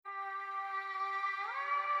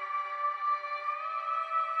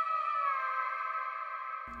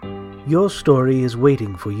Your story is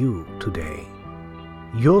waiting for you today.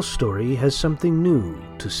 Your story has something new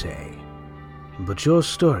to say. But your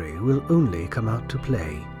story will only come out to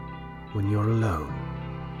play when you're alone.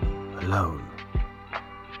 Alone.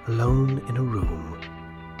 Alone in a room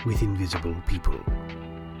with invisible people.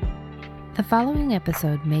 The following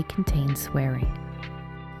episode may contain swearing.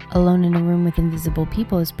 Alone in a Room with Invisible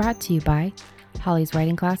People is brought to you by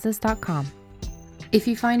hollyswritingclasses.com. If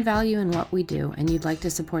you find value in what we do and you'd like to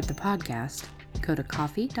support the podcast, go to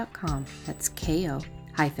ko-fi.com. That's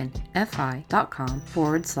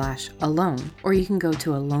ko-fi.com/alone. Or you can go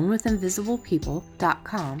to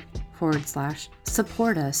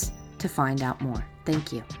alonewithinvisiblepeople.com/support us to find out more.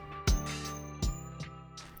 Thank you.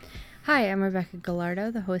 Hi, I'm Rebecca Gallardo,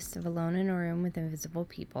 the host of Alone in a Room with Invisible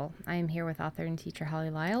People. I am here with author and teacher Holly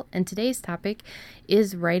Lyle, and today's topic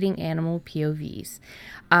is writing animal POVs.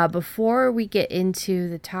 Before we get into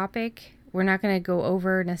the topic, we're not going to go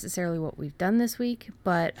over necessarily what we've done this week,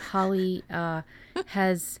 but Holly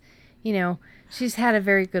has, she's had a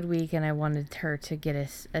very good week, and I wanted her to get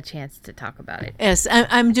us a chance to talk about it. Yes,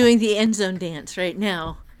 I'm doing the end zone dance right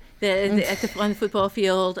now. On the football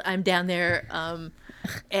field, I'm down there,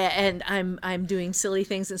 and I'm doing silly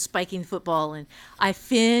things and spiking the football. And I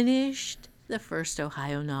finished the first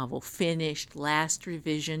Ohio novel. Finished, last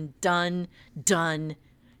revision, done.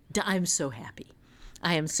 I'm so happy.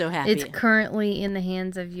 I am so happy. It's currently in the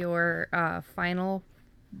hands of your final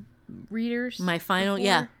readers. My final,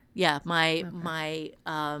 before? my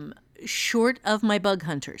short of my bug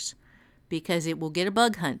hunters, because it will get a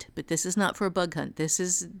bug hunt, but this is not for a bug hunt. This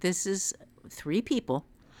is 3 people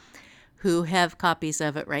who have copies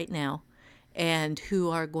of it right now and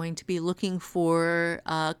who are going to be looking for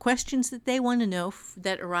questions that they want to know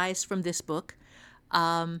that arise from this book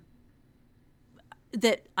that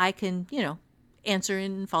I can, answer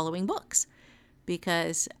in following books,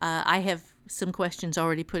 because I have some questions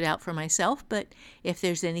already put out for myself, but if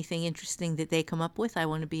there's anything interesting that they come up with, I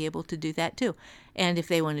want to be able to do that too. And if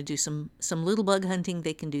they want to do some little bug hunting,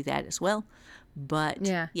 they can do that as well. But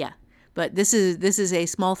yeah. But this is a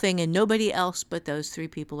small thing, and nobody else but those 3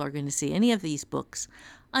 people are going to see any of these books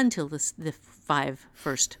until the 5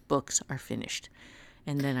 first books are finished,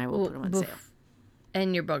 and then I will put them on sale.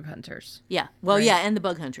 And your bug hunters. Yeah. Well, right. Yeah, and the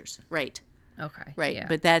bug hunters. Right. Okay. Right. Yeah.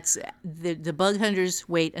 But that's the bug hunters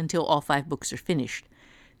wait until all 5 books are finished.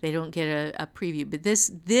 They don't get a preview. But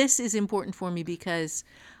this is important for me because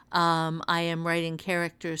I am writing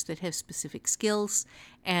characters that have specific skills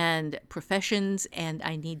and professions, and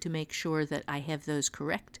I need to make sure that I have those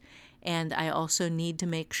correct. And I also need to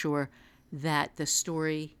make sure that the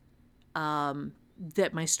story,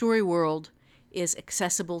 that my story world is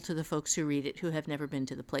accessible to the folks who read it who have never been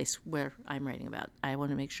to the place where I'm writing about. I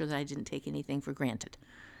want to make sure that I didn't take anything for granted.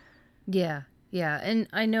 Yeah. And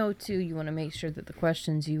I know, too, you want to make sure that the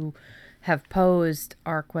questions you have posed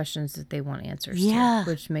are questions that they want answers to,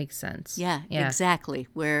 which makes sense. Yeah, exactly.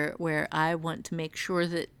 Where I want to make sure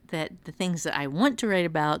that the things that I want to write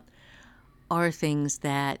about are things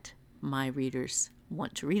that my readers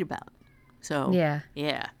want to read about. So, yeah.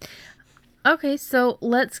 Okay, so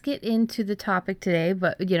let's get into the topic today,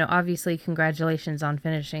 but, obviously congratulations on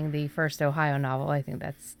finishing the first Ohio novel. I think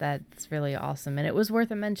that's really awesome, and it was worth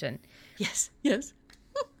a mention. Yes.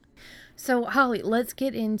 So, Holly, let's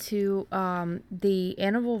get into the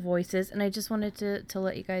Animal Voices, and I just wanted to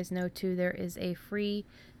let you guys know, too, there is a free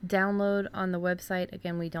download on the website.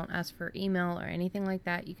 Again, we don't ask for email or anything like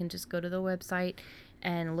that. You can just go to the website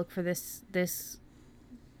and look for this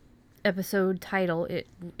episode title. It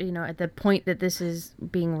at the point that this is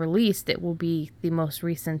being released, it will be the most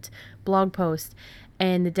recent blog post,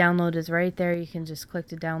 and the download is right there. You can just click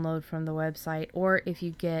to download from the website, or if you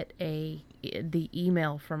get the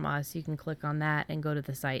email from us, you can click on that and go to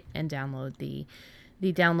the site and download the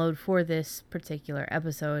download for this particular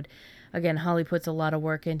episode. Again, Holly puts a lot of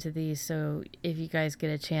work into these, so if you guys get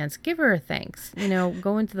a chance, give her a thanks.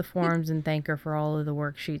 Go into the forums and thank her for all of the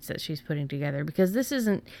worksheets that she's putting together, because this is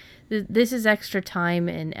extra time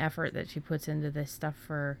and effort that she puts into this stuff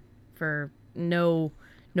for no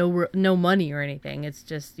money or anything. It's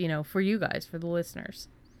just, for you guys, for the listeners.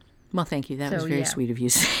 Well, thank you. That was very sweet of you.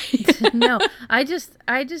 No, I just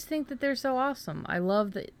think that they're so awesome. I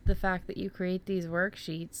love the fact that you create these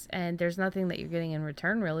worksheets, and there's nothing that you're getting in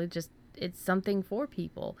return, really. Just it's something for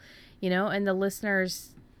people, and the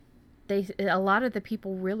listeners. A lot of the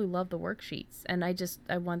people really love the worksheets, and I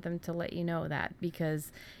want them to let you know that,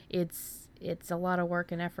 because it's a lot of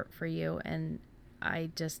work and effort for you, and I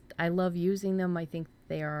love using them. I think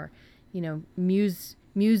they are, muse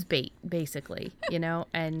bait, basically,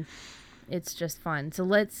 and It's just fun. So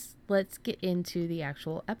let's get into the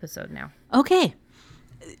actual episode now. Okay.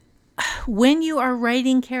 When you are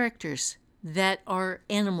writing characters that are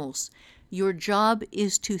animals, your job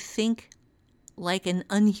is to think like an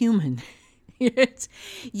unhuman.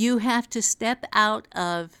 You have to step out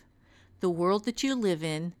of the world that you live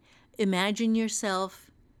in, imagine yourself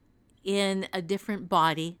in a different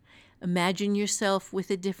body, imagine yourself with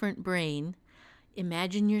a different brain,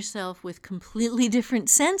 imagine yourself with completely different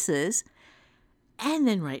senses, and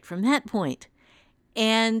then write from that point.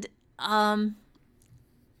 And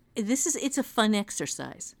it's a fun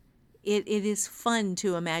exercise. It is fun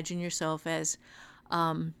to imagine yourself as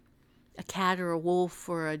a cat or a wolf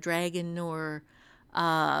or a dragon or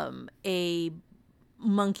a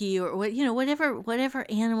monkey or whatever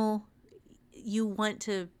animal you want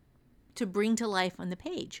to bring to life on the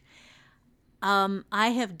page. I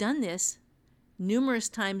have done this numerous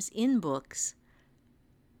times in books.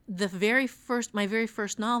 My very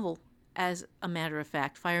first novel, as a matter of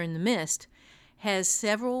fact, Fire in the Mist, has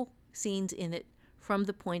several scenes in it from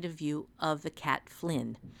the point of view of the cat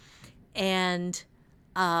Flynn. And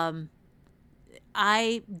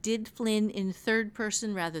I did Flynn in third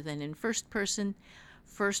person rather than in first person.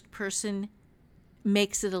 First person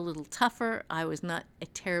makes it a little tougher. I was not a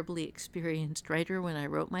terribly experienced writer when I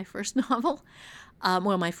wrote my first novel,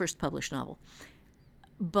 my first published novel.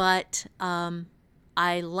 But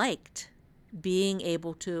I liked being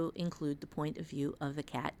able to include the point of view of the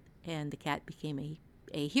cat, and the cat became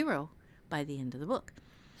a hero by the end of the book,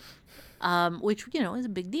 which, is a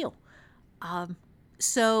big deal.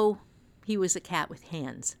 So he was a cat with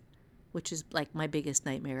hands, which is like my biggest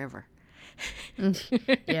nightmare ever.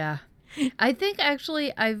 Yeah. I think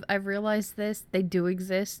actually I've realized this. They do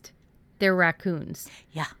exist. They're raccoons.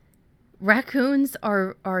 Yeah. Raccoons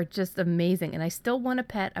are just amazing, and I still want a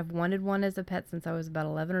pet. I've wanted one as a pet since I was about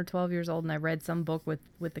 11 or 12 years old, and I read some book with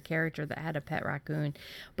the character that had a pet raccoon,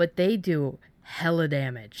 but they do hella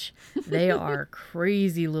damage. They are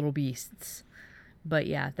crazy little beasts. But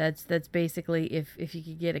yeah, that's basically if you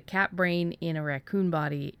could get a cat brain in a raccoon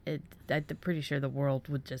body, I'm pretty sure the world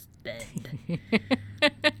would just end.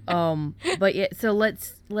 But yeah, so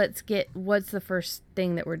let's get, what's the first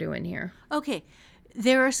thing that we're doing here? Okay,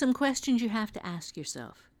 there are some questions you have to ask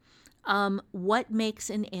yourself. What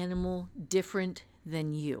makes an animal different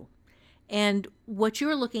than you? And what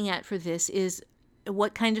you're looking at for this is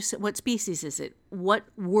what species is it? What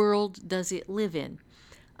world does it live in?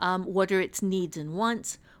 What are its needs and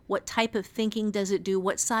wants? What type of thinking does it do?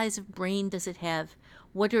 What size of brain does it have?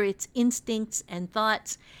 What are its instincts and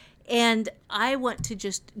thoughts? And I want to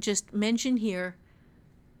just mention here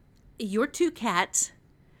your two cats,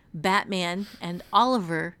 Batman and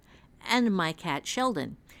Oliver, and my cat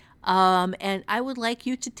Sheldon. And I would like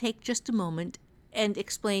you to take just a moment and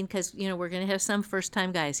explain, because we're going to have some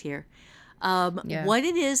first-time guys here, what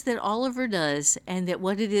it is that Oliver does, and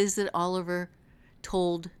what it is that Oliver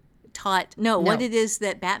what it is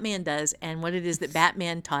that Batman does, and what it is that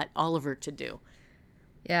Batman taught Oliver to do.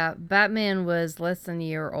 Yeah, Batman was less than a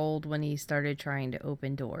year old when he started trying to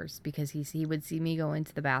open doors, because he would see me go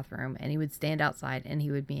into the bathroom and he would stand outside and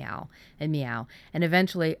he would meow and meow. And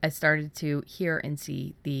eventually I started to hear and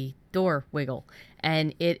see the door wiggle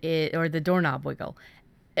and or the doorknob wiggle.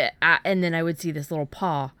 And then I would see this little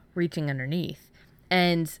paw reaching underneath.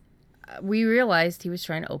 And we realized he was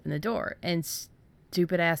trying to open the door. And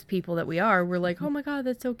stupid ass people that we are, we're like, oh my God,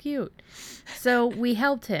 that's so cute. So we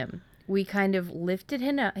helped him. We kind of lifted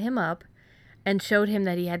him up and showed him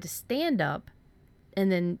that he had to stand up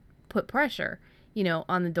and then put pressure,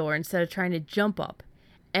 on the door instead of trying to jump up.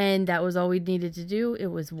 And that was all we needed to do. It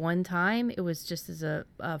was one time. It was just as a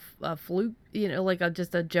fluke,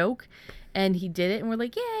 just a joke. And he did it, and we're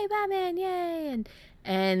like, yay, Batman, yay.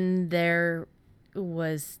 And there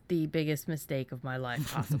was the biggest mistake of my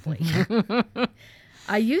life, possibly.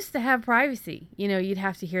 I used to have privacy. You'd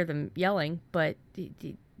have to hear them yelling, but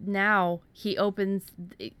now he opens,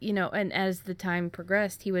 and as the time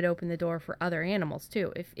progressed, he would open the door for other animals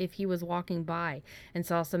too. If he was walking by and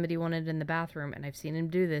saw somebody wanted in the bathroom, and I've seen him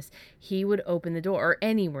do this, he would open the door, or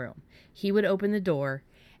any room. He would open the door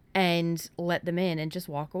and let them in and just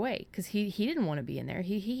walk away, because he didn't want to be in there.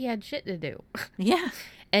 He had shit to do. Yeah.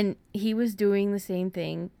 And he was doing the same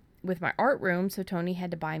thing with my art room, so Tony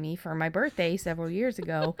had to buy me for my birthday several years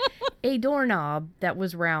ago a doorknob that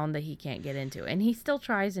was round that he can't get into, and he still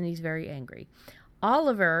tries, and he's very angry.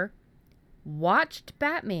 Oliver watched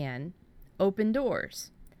Batman open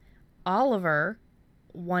doors. Oliver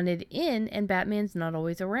wanted in, and Batman's not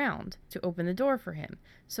always around to open the door for him,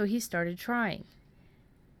 so he started trying.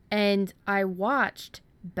 And I watched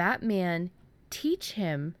Batman teach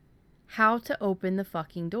him how to open the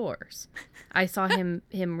fucking doors. I saw him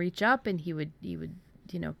reach up, and he would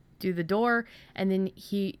do the door, and then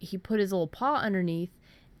he put his little paw underneath,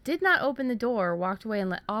 did not open the door, walked away and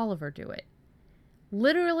let Oliver do it.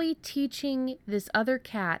 Literally teaching this other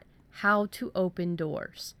cat how to open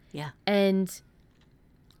doors. Yeah. And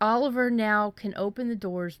Oliver now can open the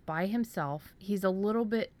doors by himself. He's a little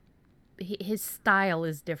bit, his style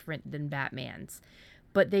is different than Batman's,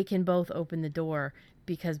 but they can both open the door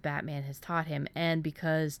because Batman has taught him, and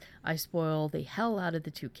because I spoil the hell out of the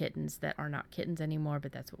two kittens that are not kittens anymore,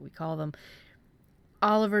 but that's what we call them.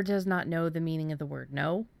 Oliver does not know the meaning of the word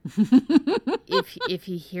no. If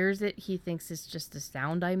he hears it, he thinks it's just a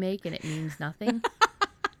sound I make and it means nothing.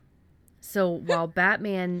 So while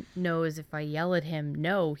Batman knows if I yell at him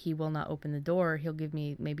no, he will not open the door, he'll give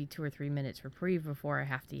me maybe 2 or 3 minutes reprieve before I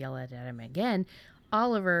have to yell at him again.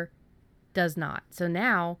 Oliver does not. So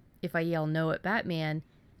now, if I yell no at Batman,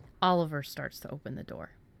 Oliver starts to open the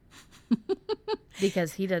door.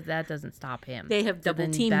 Because that doesn't stop him. They have double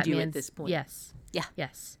teamed you at this point. Yes. Yeah.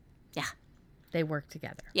 Yes. Yeah. They work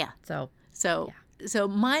together. Yeah. So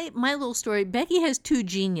my little story, Becky has 2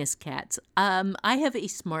 genius cats. I have a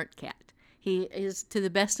smart cat. He is, to the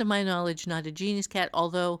best of my knowledge, not a genius cat,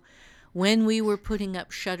 although when we were putting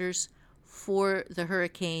up shutters for the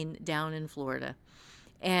hurricane down in Florida,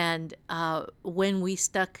 and when we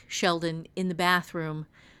stuck Sheldon in the bathroom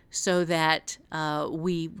so that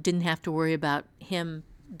we didn't have to worry about him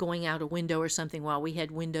going out a window or something while we had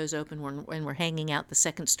windows open when we're hanging out the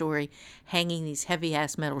second story, hanging these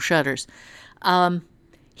heavy-ass metal shutters,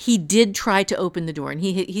 he did try to open the door, and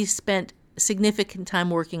he spent significant time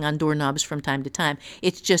working on doorknobs from time to time.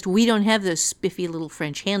 It's just we don't have those spiffy little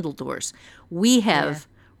French handle doors. We have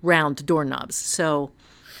round doorknobs, so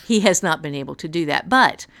he has not been able to do that.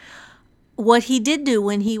 But what he did do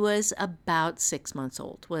when he was about 6 months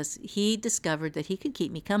old was he discovered that he could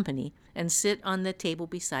keep me company and sit on the table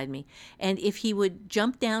beside me. And if he would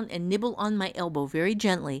jump down and nibble on my elbow very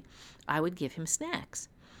gently, I would give him snacks.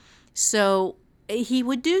 So he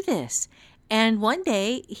would do this. And one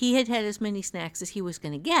day he had had as many snacks as he was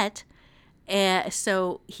going to get.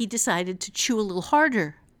 So he decided to chew a little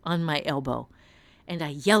harder on my elbow. And I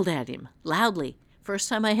yelled at him loudly. First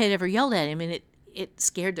time I had ever yelled at him, and it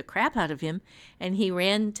scared the crap out of him, and he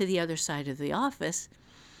ran to the other side of the office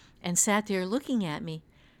and sat there looking at me.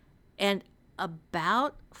 And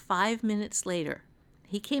about 5 minutes later,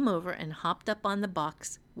 he came over and hopped up on the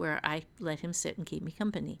box where I let him sit and keep me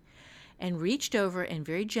company, and reached over and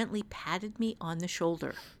very gently patted me on the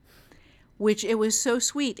shoulder, which it was so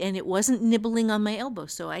sweet, and it wasn't nibbling on my elbow,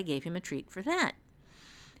 so I gave him a treat for that.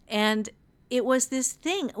 And it was this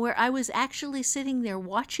thing where I was actually sitting there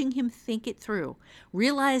watching him think it through,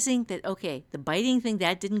 realizing that, okay, the biting thing,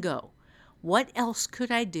 that didn't go. What else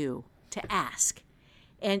could I do to ask?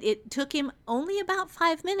 And it took him only about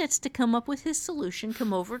 5 minutes to come up with his solution,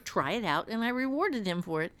 come over, try it out, and I rewarded him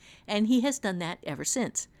for it. And he has done that ever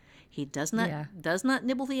since. He does not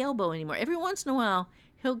nibble the elbow anymore. Every once in a while,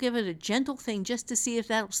 he'll give it a gentle thing just to see if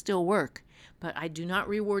that'll still work. But I do not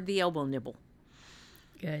reward the elbow nibble.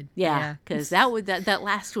 Good. Yeah, because that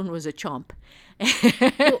last one was a chomp.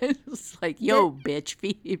 It's like, yo, bitch,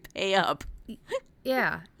 pay up.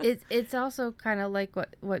 Yeah, it's also kind of like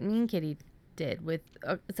what Mean Kitty did with.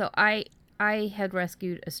 So I had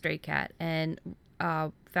rescued a stray cat and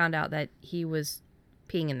found out that he was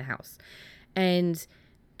peeing in the house, and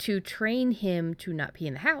to train him to not pee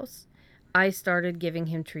in the house, I started giving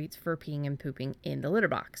him treats for peeing and pooping in the litter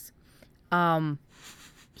box.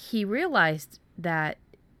 He realized that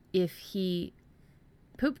if he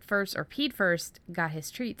pooped first or peed first, got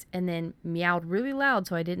his treats, and then meowed really loud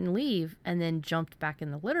so I didn't leave, and then jumped back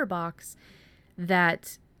in the litter box,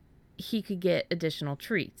 that he could get additional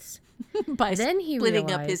treats. By then he splitting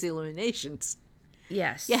realized, up his illuminations.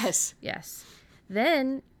 Yes. Yes. Yes.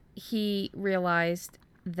 Then he realized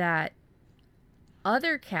that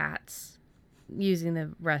other cats using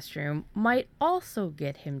the restroom might also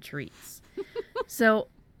get him treats. So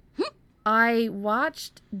I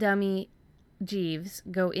watched Dummy Jeeves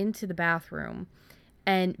go into the bathroom,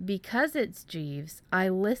 and because it's Jeeves, I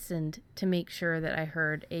listened to make sure that I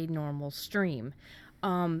heard a normal stream.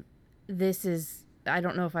 This is, I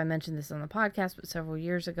don't know if I mentioned this on the podcast, but several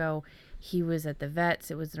years ago, he was at the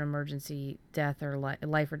vet's. It was an emergency death or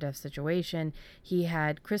life or death situation. He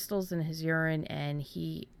had crystals in his urine, and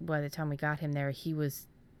by the time we got him there, he was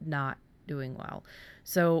not doing well.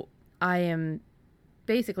 So I am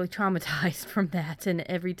basically traumatized from that, and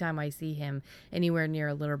every time I see him anywhere near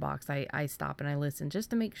a litter box, I stop and I listen just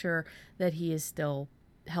to make sure that he is still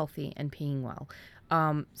healthy and peeing well.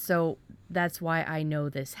 So that's why I know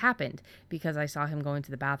this happened, because I saw him going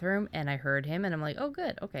to the bathroom and I heard him and I'm like, oh,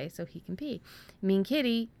 good. Okay, so he can pee. Me and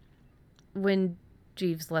Kitty, when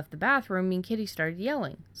Jeeves left the bathroom, me and Kitty started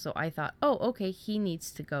yelling. So I thought, oh, okay, he needs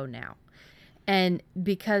to go now. And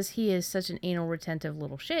because he is such an anal retentive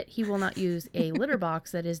little shit, he will not use a litter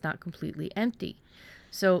box that is not completely empty.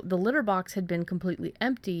 So the litter box had been completely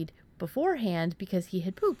emptied beforehand because he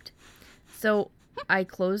had pooped. So I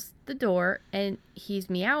closed the door and he's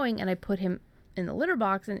meowing and I put him in the litter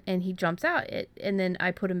box and he jumps out. And then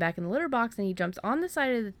I put him back in the litter box and he jumps on the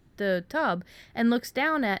side of the tub and looks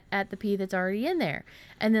down at the pee that's already in there.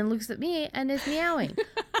 And then looks at me and is meowing.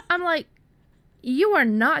 I'm like, you are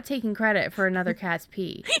not taking credit for another cat's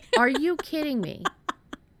pee. Are you kidding me?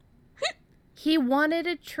 He wanted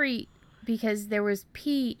a treat because there was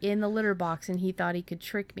pee in the litter box and he thought he could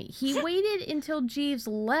trick me. He waited until Jeeves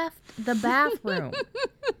left the bathroom.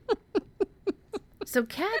 So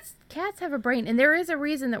cats have a brain, and there is a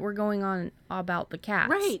reason that we're going on about the cats.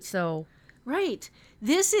 Right. So right.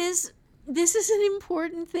 This is an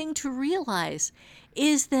important thing to realize,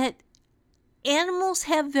 is that animals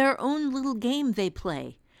have their own little game they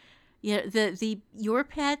play. Yeah, your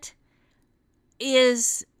pet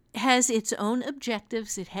has its own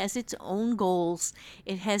objectives, it has its own goals,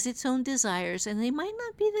 it has its own desires, and they might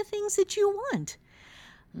not be the things that you want.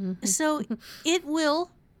 Mm-hmm. So it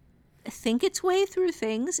will think its way through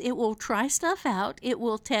things, it will try stuff out, it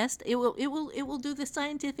will test, it will do the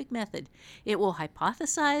scientific method. It will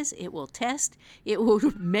hypothesize, it will test, it will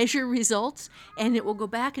measure results, and it will go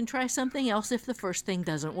back and try something else if the first thing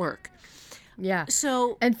doesn't work. Yeah.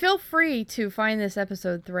 So, and feel free to find this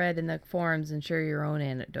episode thread in the forums and share your own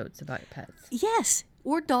anecdotes about pets. Yes,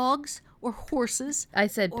 or dogs, or horses. I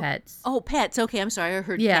said pets. Oh, pets. Okay, I'm sorry. I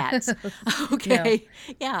heard cats. Okay.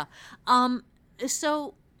 No. Yeah.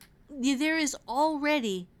 So there is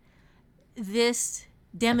already this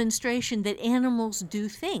demonstration that animals do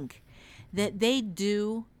think, that they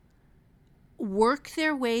do work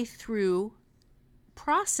their way through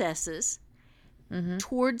processes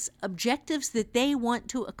towards objectives that they want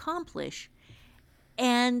to accomplish,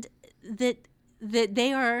 and that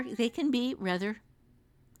they can be rather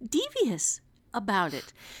devious about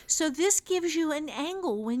it. So this gives you an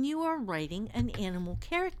angle when you are writing an animal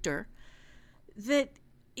character, that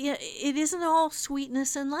it isn't all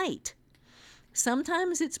sweetness and light.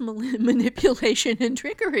 Sometimes it's manipulation and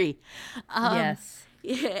trickery. Yes.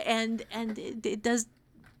 And it does.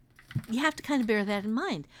 You have to kind of bear that in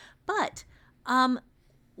mind. But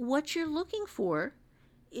what you're looking for,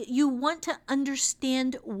 you want to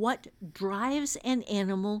understand what drives an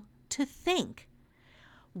animal to think.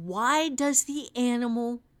 Why does the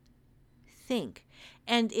animal think?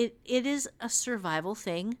 And it is a survival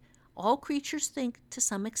thing. All creatures think to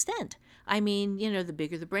some extent. I mean, the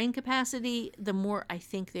bigger the brain capacity, the more I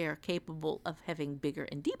think they are capable of having bigger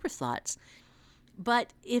and deeper thoughts.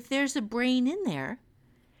 But if there's a brain in there,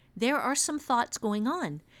 there are some thoughts going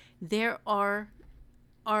on. There are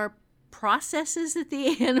processes that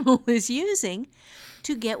the animal is using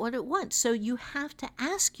to get what it wants. So you have to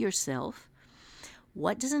ask yourself,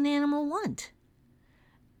 what does an animal want?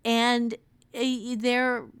 And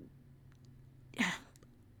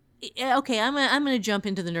okay, I'm going to jump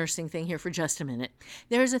into the nursing thing here for just a minute.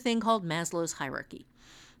 There's a thing called Maslow's hierarchy.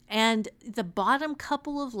 And the bottom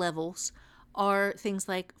couple of levels are things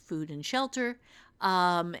like food and shelter,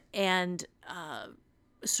 and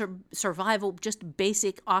survival, just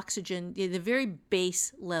basic oxygen. The very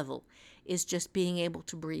base level is just being able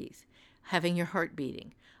to breathe, having your heart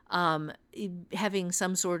beating, having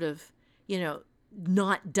some sort of,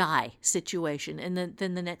 not die situation. And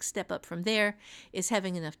then the next step up from there is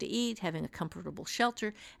having enough to eat, having a comfortable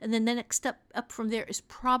shelter. And then the next step up from there is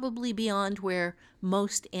probably beyond where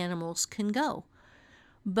most animals can go.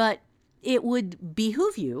 But it would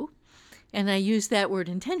behoove you, and I use that word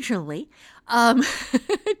intentionally,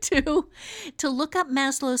 to look up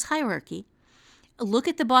Maslow's hierarchy, look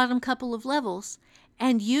at the bottom couple of levels,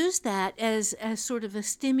 and use that as sort of a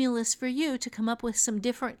stimulus for you to come up with some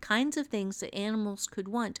different kinds of things that animals could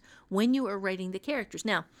want when you are writing the characters.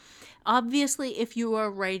 Now, obviously, if you are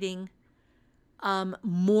writing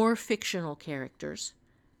more fictional characters,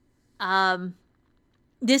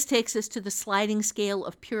 this takes us to the sliding scale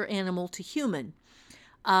of pure animal to human.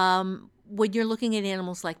 When you're looking at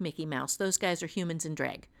animals like Mickey Mouse, those guys are humans in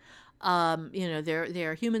drag.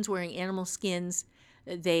 They're humans wearing animal skins.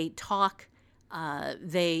 They talk.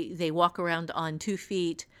 They walk around on 2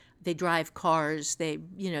 feet. They drive cars.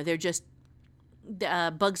 They're just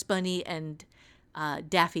Bugs Bunny and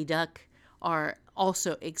Daffy Duck are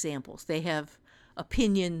also examples. They have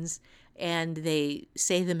opinions and they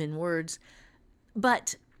say them in words.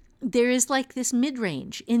 But there is like this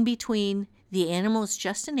mid-range in between the animal is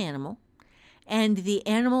just an animal and the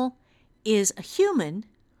animal is a human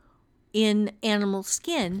in animal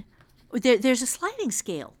skin. There's a sliding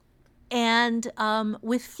scale. And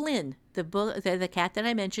with Flynn, the cat that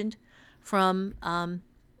I mentioned from Fire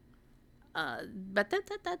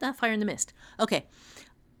in the Mist. Okay,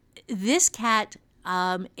 this cat,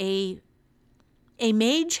 a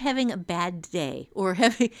mage having a bad day or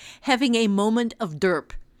having a moment of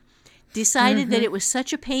derp, decided that it was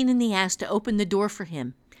such a pain in the ass to open the door for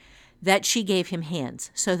him that she gave him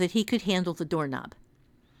hands so that he could handle the doorknob.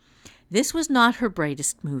 This was not her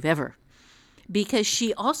brightest move ever, because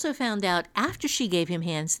she also found out after she gave him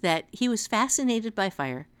hands that he was fascinated by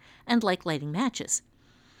fire and liked lighting matches.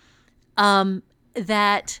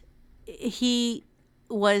 That he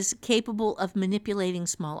was capable of manipulating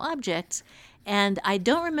small objects, and I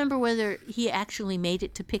don't remember whether he actually made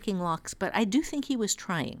it to picking locks, but I do think he was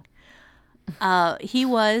trying. He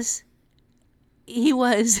was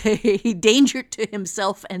a danger to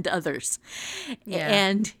himself and others. Yeah.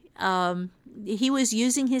 And he was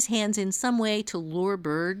using his hands in some way to lure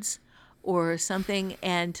birds or something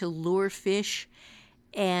and to lure fish.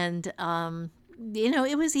 And,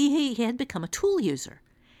 it was he had become a tool user.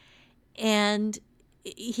 And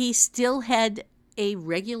he still had a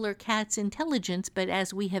regular cat's intelligence, but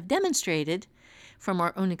as we have demonstrated from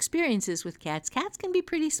our own experiences with cats can be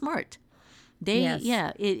pretty smart. And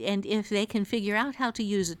if they can figure out how to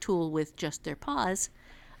use a tool with just their paws,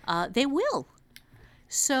 they will.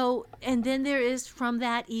 So, and then there is from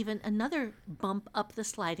that even another bump up the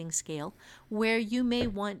sliding scale where you may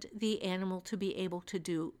want the animal to be able to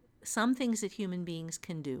do some things that human beings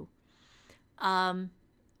can do,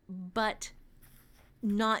 but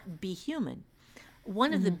not be human.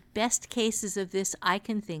 One of the best cases of this I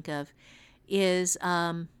can think of is,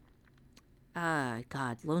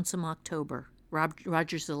 Lonesome October,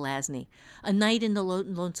 Roger Zelazny. A Night in the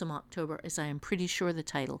Lonesome October is, I am pretty sure, the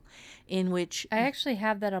title, in which... I actually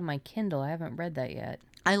have that on my Kindle. I haven't read that yet.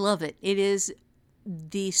 I love it. It is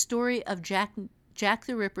the story of Jack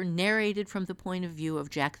the Ripper, narrated from the point of view of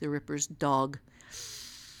Jack the Ripper's dog.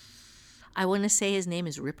 I want to say his name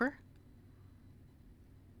is Ripper,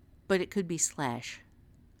 but it could be Slash.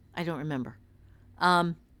 I don't remember.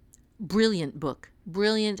 Brilliant book.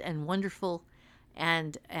 Brilliant and wonderful,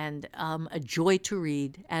 and a joy to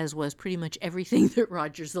read, as was pretty much everything that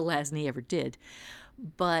Roger Zelazny ever did.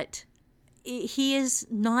 But he is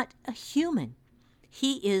not a human.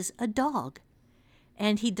 He is a dog.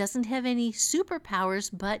 And he doesn't have any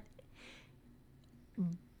superpowers,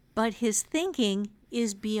 but his thinking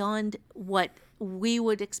is beyond what we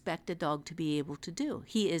would expect a dog to be able to do.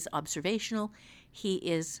 He is observational. He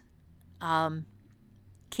is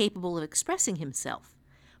capable of expressing himself,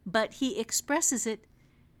 but he expresses it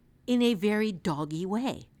in a very doggy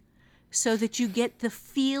way, so that you get the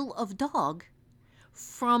feel of dog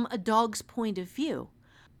from a dog's point of view.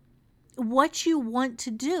 What you want to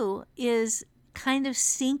do is kind of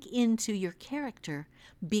sink into your character,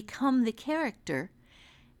 become the character,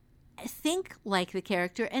 think like the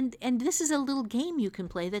character, and this is a little game you can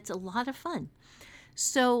play that's a lot of fun.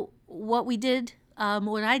 So what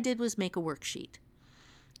I did was make a worksheet.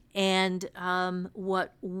 And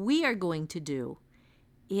what we are going to do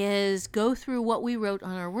is go through what we wrote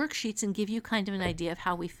on our worksheets and give you kind of an idea of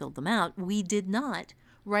how we filled them out. We did not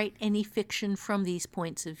write any fiction from these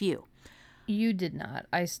points of view. You did not.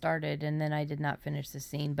 I started and then I did not finish the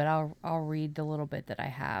scene, but I'll read the little bit that I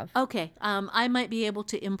have. Okay. I might be able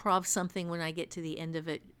to improv something when I get to the end of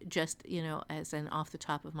it, just, as an off the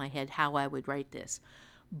top of my head, how I would write this.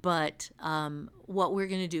 But what we're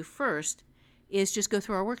going to do first is just go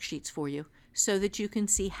through our worksheets for you so that you can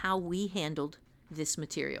see how we handled this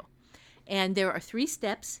material. And there are 3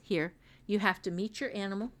 steps here. You have to meet your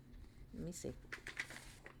animal. Let me see.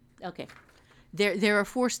 Okay. There are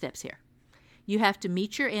 4 steps here. You have to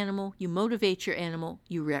meet your animal, you motivate your animal,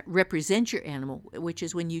 you represent your animal, which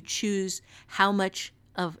is when you choose how much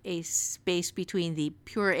of a space between the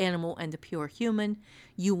pure animal and the pure human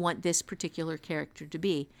you want this particular character to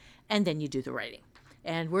be, and then you do the writing.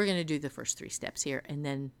 And we're going to do the first 3 steps here, and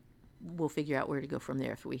then we'll figure out where to go from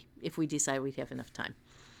there if we decide we have enough time.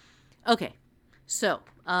 Okay, so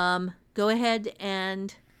go ahead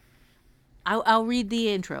and I'll read the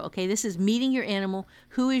intro. Okay, this is meeting your animal.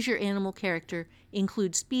 Who is your animal character?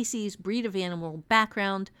 Include species, breed of animal,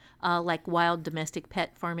 background, like wild, domestic,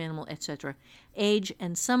 pet, farm animal, etc. Age,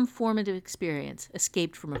 and some formative experience.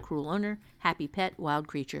 Escaped from a cruel owner, happy pet, wild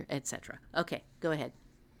creature, etc. Okay, go ahead.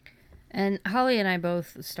 And Holly and I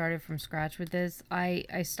both started from scratch with this.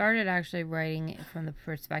 I started actually writing it from the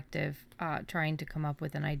perspective, trying to come up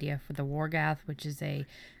with an idea for the Wargath, which is a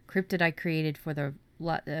cryptid I created for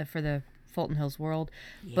the Fulton Hills world.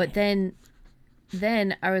 Yeah. But then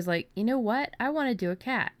I was like, you know what? I want to do a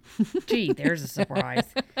cat. Gee, there's a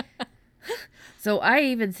surprise. So I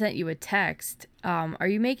even sent you a text. Are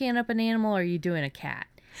you making up an animal or are you doing a cat?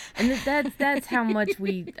 And that's how much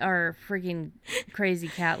we are freaking crazy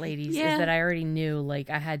cat ladies, is that I already knew, like,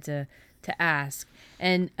 I had to ask.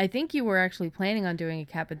 And I think you were actually planning on doing a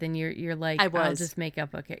cat, but then you're like, I'll just make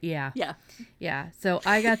up a cat. Yeah. So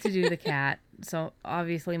I got to do the cat. So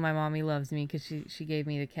obviously my mommy loves me because she gave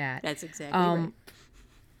me the cat. That's exactly right.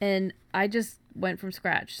 And I just went from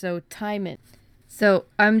scratch. So Timon. So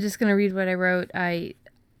I'm just gonna read what I wrote. I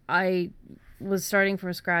was starting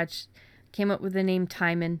from scratch. Came up with the name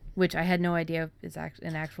Timon, which I had no idea is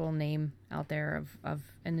an actual name out there of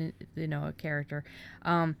a character.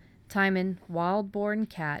 Timon, wild-born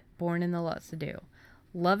cat, born in the Lutz-to-Do.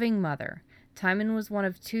 Loving mother. Timon was one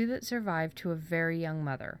of 2 that survived to a very young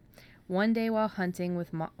mother. One day while hunting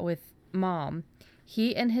with Mom,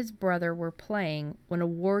 he and his brother were playing when a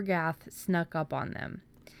Wargath snuck up on them.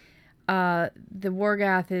 The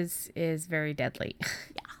Wargath is very deadly.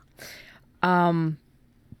 Yeah.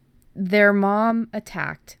 Their mom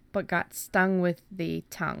attacked, but got stung with the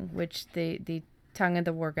tongue, which the tongue of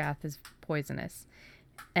the Wargath is poisonous.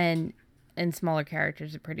 And in smaller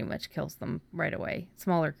characters, it pretty much kills them right away.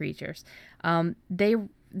 Smaller creatures.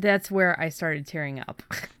 That's where I started tearing up.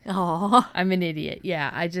 Aww. I'm an idiot. Yeah,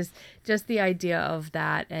 I just the idea of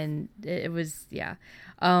that, and it was, yeah.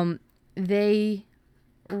 They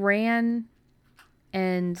ran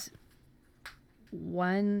and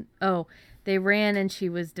they ran and she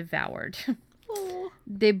was devoured.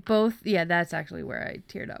 They both, that's actually where I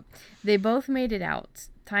teared up. They both made it out.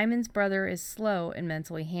 Timon's brother is slow and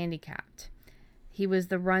mentally handicapped. He was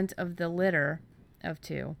the runt of the litter of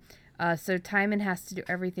 2. So Timon has to do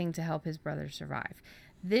everything to help his brother survive.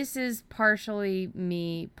 This is partially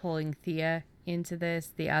me pulling Thea into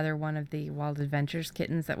this, the other one of the Wild Adventures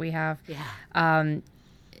kittens that we have. Yeah.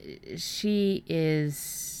 She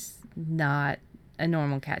is not a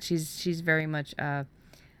normal cat. She's very much a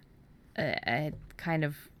kind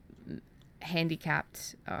of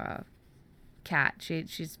handicapped cat.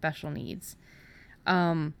 She's special needs.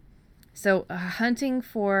 So hunting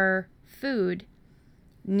for food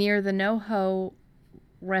near the NoHo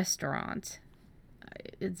restaurant.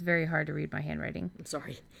 It's very hard to read my handwriting. I'm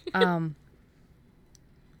sorry.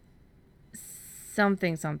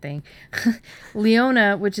 Something.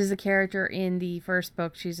 Leona, which is a character in the first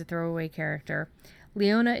book, she's a throwaway character.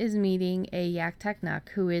 Leona is meeting a Yak-Tak-Nuk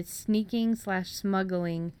who is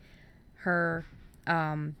sneaking/smuggling her,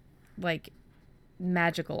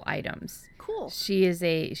 magical items. Cool. She is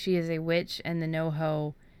a witch, and the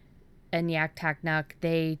NoHo and Yak-Tak-Nuk,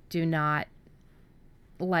 they do not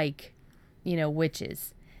like,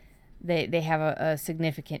 witches. They have a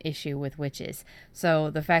significant issue with witches. So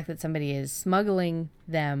the fact that somebody is smuggling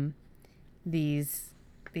them these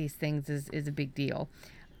things is a big deal.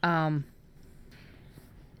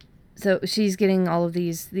 So she's getting all of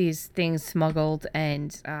these things smuggled,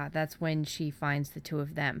 and that's when she finds the 2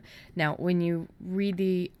 of them. Now, when you read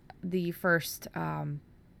the first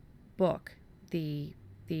book, the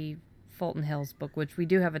Fulton Hills book, which we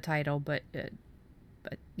do have a title, but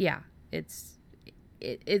yeah, it's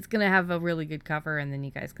gonna have a really good cover, and then you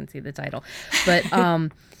guys can see the title. But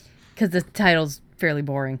because the title's fairly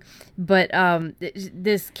boring. But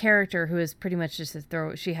this character, who is pretty much just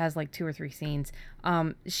she has like 2 or 3 scenes.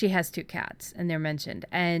 She has 2 cats, and they're mentioned.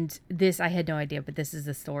 And this, I had no idea, but this is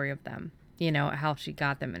the story of them. How she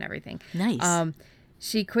got them and everything. Nice.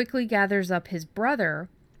 She quickly gathers up his brother,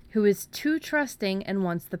 who is too trusting and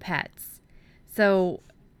wants the pets. So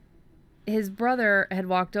his brother had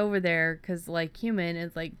walked over there because, like, human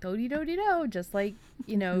is like do-de-do-de-do, just like,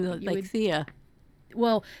 like Thea.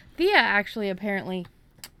 Well, Thea actually apparently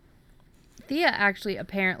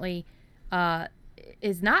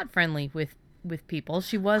is not friendly with people.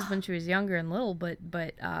 She was when she was younger and little, but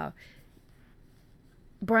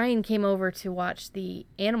Brian came over to watch the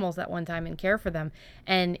animals at one time and care for them,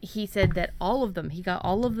 and he said that he got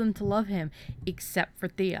all of them to love him except for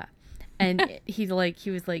Thea. And he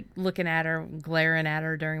was looking at her, glaring at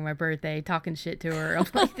her during my birthday, talking shit to her. I'm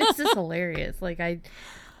like, this is hilarious. Like, I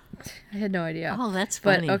had no idea. Oh, that's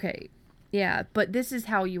funny. But okay. Yeah, but this is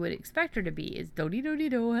how you would expect her to be, is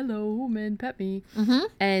do-de-do-de-do, hello, man, pet me. Mm-hmm.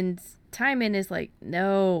 And Timon is like,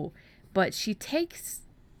 no. But she takes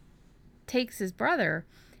his brother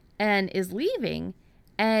and is leaving,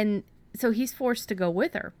 and so he's forced to go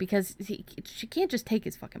with her because she can't just take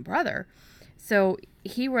his fucking brother. So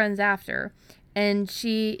he runs after, and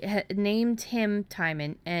she named him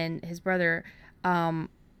Timon and his brother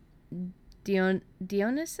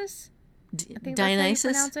Dionysus. I think that's how you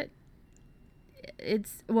pronounce it.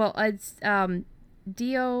 It's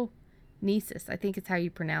Dionysus. I think it's how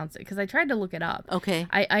you pronounce it because I tried to look it up. Okay.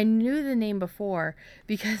 I knew the name before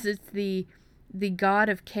because it's the god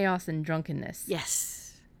of chaos and drunkenness.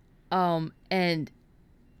 Yes. And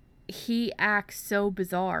he acts so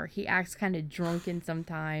bizarre. He acts kind of drunken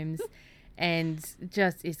sometimes and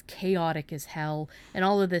just is chaotic as hell. And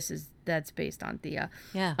all of that's based on Thea.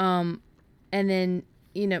 Yeah. And then,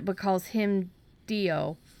 but calls him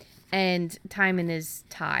Dio and Timon is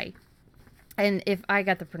Ty. And if I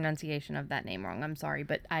got the pronunciation of that name wrong, I'm sorry,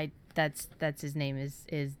 but that's his name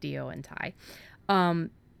is Dio and Ty.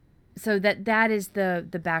 So that is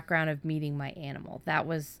the background of meeting my animal. That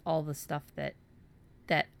was all the stuff that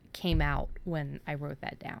came out when I wrote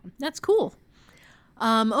that down. That's cool.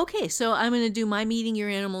 Okay, so I'm going to do my meeting your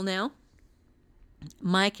animal now.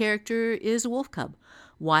 My character is a wolf cub,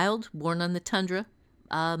 wild, born on the tundra.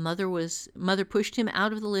 Mother pushed him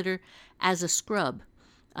out of the litter as a scrub.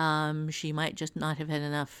 She might just not have had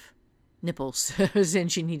enough nipples,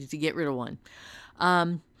 and she needed to get rid of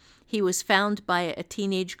one. He was found by a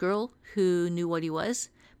teenage girl who knew what he was,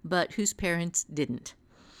 but whose parents didn't.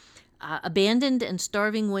 Abandoned and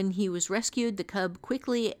starving when he was rescued, the cub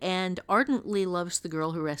quickly and ardently loves the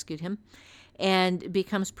girl who rescued him and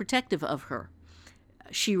becomes protective of her.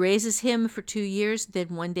 She raises him for 2 years,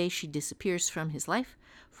 then one day she disappears from his life,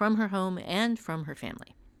 from her home, and from her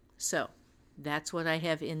family. So that's what I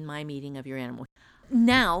have in my meeting of your animal.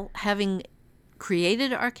 Now, having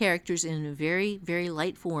created our characters in a very, very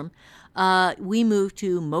light form, we move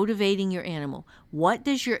to motivating your animal. What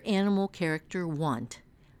does your animal character want?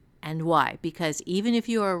 And why? Because even if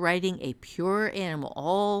you are writing a pure animal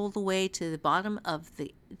all the way to the bottom of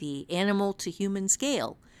the animal to human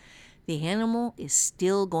scale, the animal is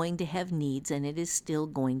still going to have needs and it is still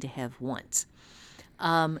going to have wants.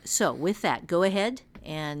 So with that, go ahead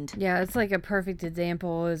and... Yeah, it's like a perfect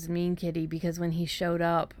example is Mean Kitty because when he showed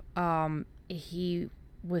up, he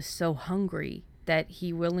was so hungry that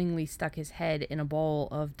he willingly stuck his head in a bowl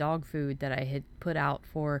of dog food that I had put out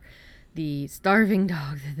for the starving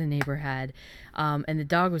dog that the neighbor had. And the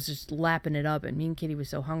dog was just lapping it up, and Mean Kitty was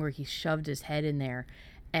so hungry he shoved his head in there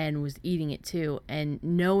and was eating it too. And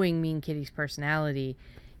knowing Mean Kitty's personality,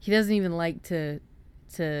 he doesn't even like to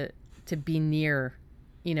be near,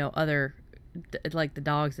 other like the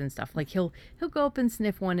dogs and stuff. Like he'll go up and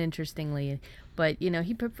sniff one interestingly, but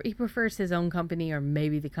he prefers his own company or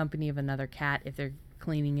maybe the company of another cat if they're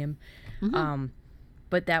cleaning him. Mm-hmm.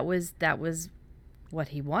 But that was what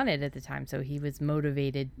he wanted at the time, so he was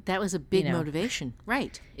motivated. That was a big motivation,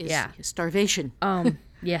 right? Yeah, starvation.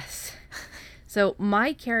 Yes. So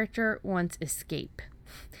my character wants escape.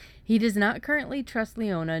 He does not currently trust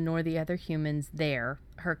Leona nor the other humans there,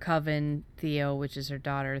 her coven, Theo, which is her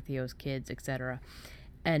daughter, Theo's kids, etc.,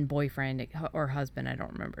 and boyfriend or husband. I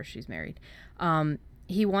don't remember if she's married.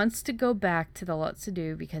 He wants to go back to the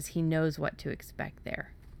Lotsa because he knows what to expect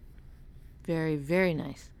there. Very, very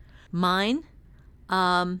nice. Mine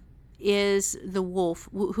is the wolf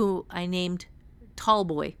who I named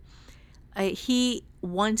Tallboy. He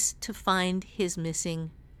wants to find his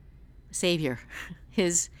missing savior,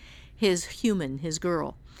 his human, his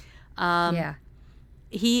girl. Yeah.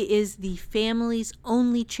 He is the family's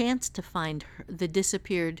only chance to find the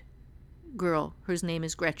disappeared girl, whose name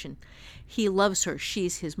is Gretchen. He loves her.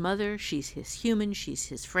 She's his mother. She's his human. She's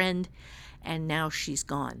his friend. And now she's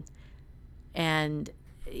gone. And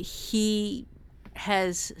he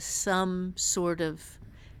has some sort of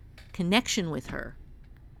connection with her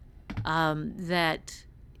that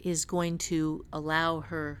is going to allow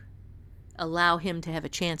him to have a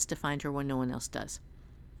chance to find her when no one else does.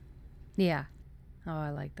 Yeah. Oh,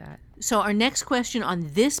 I like that. So our next question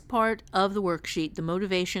on this part of the worksheet, the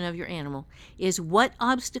motivation of your animal, is what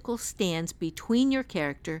obstacle stands between your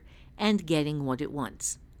character and getting what it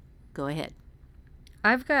wants? Go ahead.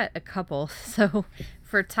 I've got a couple. So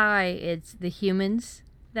for Ty, it's the humans,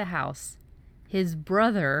 the house, his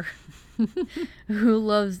brother, who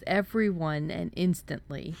loves everyone and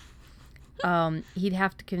instantly. He'd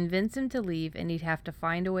have to convince him to leave, and he'd have to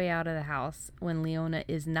find a way out of the house when Leona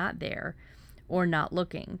is not there or not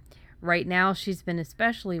looking. Right now, she's been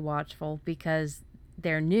especially watchful because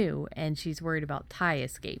they're new, and she's worried about Ty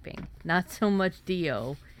escaping. Not so much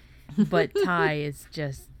Dio, but Ty is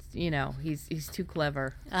just, he's too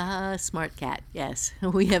clever. Smart cat, yes.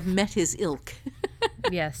 We have met his ilk.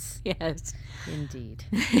 Yes, Yes. indeed.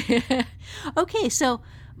 Okay, so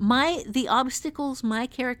the obstacles my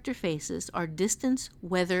character faces are distance,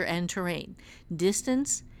 weather, and terrain.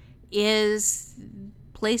 Distance is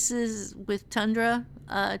places with tundra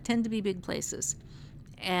tend to be big places,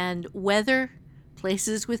 and weather,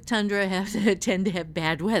 places with tundra tend to have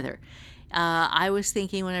bad weather. I was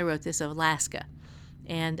thinking when I wrote this of Alaska.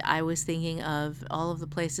 And I was thinking of all of the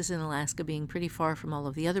places in Alaska being pretty far from all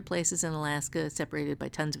of the other places in Alaska, separated by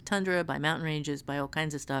tons of tundra, by mountain ranges, by all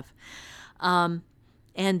kinds of stuff. And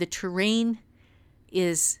the terrain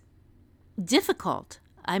is difficult.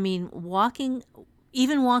 I mean,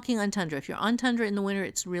 even walking on tundra, if you're on tundra in the winter,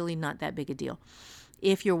 it's really not that big a deal.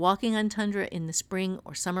 If you're walking on tundra in the spring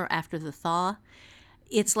or summer after the thaw,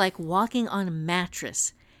 it's like walking on a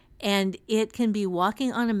mattress. And it can be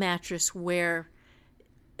walking on a mattress where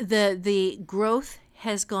the growth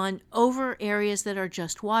has gone over areas that are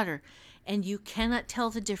just water, and you cannot tell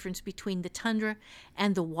the difference between the tundra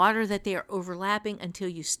and the water that they are overlapping until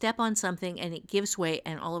you step on something and it gives way,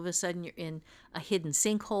 and all of a sudden you're in a hidden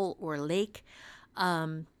sinkhole or lake.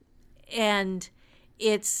 And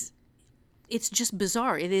it's just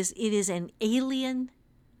bizarre. It is an alien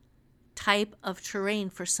type of terrain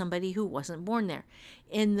for somebody who wasn't born there.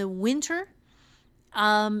 In the winter,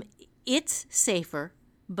 it's safer.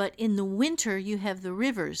 But in the winter, you have the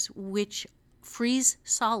rivers, which freeze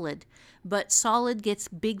solid, but solid gets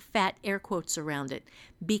big fat air quotes around it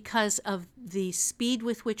because of the speed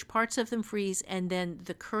with which parts of them freeze and then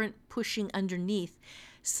the current pushing underneath.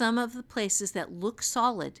 Some of the places that look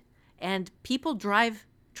solid, and people drive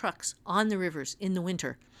trucks on the rivers in the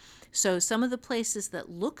winter. So some of the places that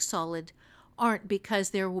look solid aren't,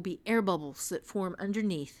 because there will be air bubbles that form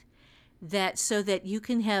underneath, that so that you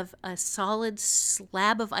can have a solid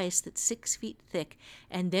slab of ice that's 6 feet thick,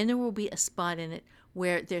 and then there will be a spot in it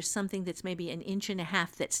where there's something that's maybe 1.5 inches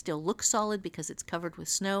that still looks solid because it's covered with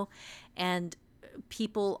snow, and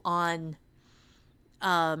people on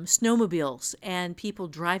snowmobiles and people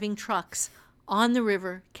driving trucks on the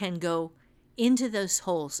river can go into those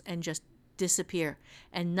holes and just disappear,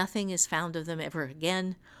 and nothing is found of them ever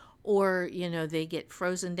again. Or they get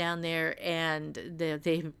frozen down there, and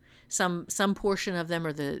they some portion of them,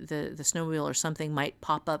 or the snowmobile or something, might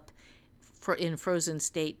pop up in frozen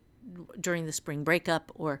state during the spring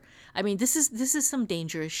breakup. Or I mean, this is some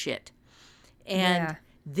dangerous shit. And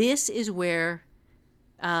this is where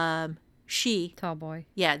Tall boy.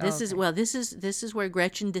 This is where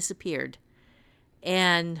Gretchen disappeared.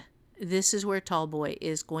 And this is where Tallboy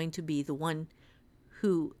is going to be the one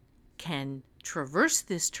who can traverse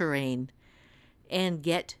this terrain and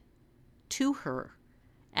get to her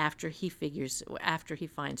after he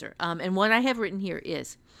finds her. And what I have written here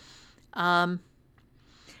is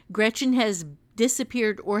Gretchen has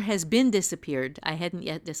disappeared, or has been disappeared, I hadn't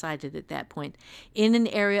yet decided at that point, in an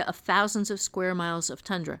area of thousands of square miles of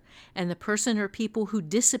tundra, and the person or people who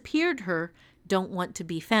disappeared her don't want to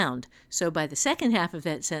be found. So by the second half of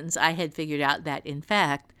that sentence, I had figured out that, in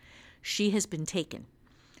fact, she has been taken.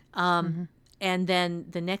 And then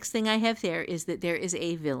the next thing I have there is that there is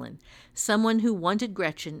a villain, someone who wanted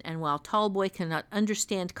Gretchen, and while Tallboy cannot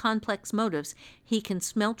understand complex motives, he can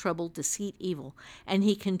smell trouble, deceit, evil, and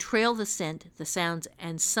he can trail the scent, the sounds,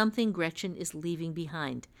 and something Gretchen is leaving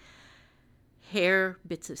behind. Hair,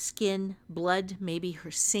 bits of skin, blood, maybe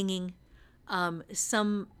her singing.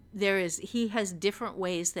 He has different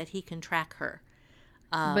ways that he can track her.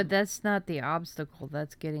 But that's not the obstacle.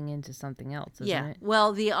 That's getting into something else, isn't it?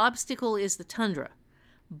 Well, the obstacle is the tundra.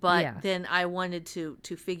 But then I wanted to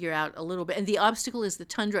figure out a little bit. And the obstacle is the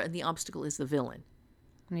tundra, and the obstacle is the villain.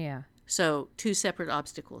 Yeah. So 2 separate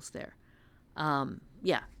obstacles there.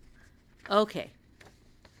 Okay.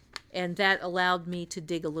 And that allowed me to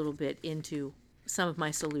dig a little bit into some of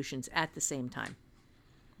my solutions at the same time.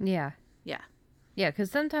 Yeah. Yeah. Yeah,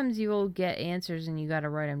 because sometimes you will get answers and you got to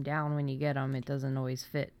write them down when you get them. It doesn't always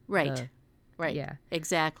fit. Right. Right. Yeah.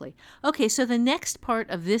 Exactly. Okay, so the next part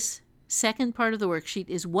of this second part of the worksheet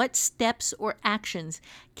is, what steps or actions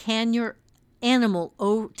can your animal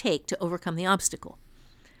take to overcome the obstacle?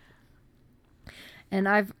 And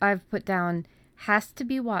I've put down, has to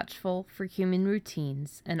be watchful for human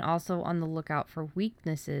routines and also on the lookout for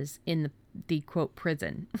weaknesses in the quote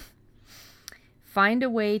prison. Find a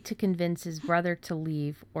way to convince his brother to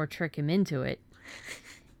leave or trick him into it.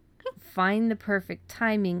 Find the perfect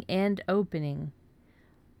timing and opening.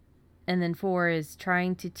 And then 4 is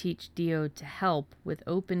trying to teach Dio to help with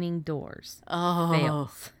opening doors. Oh.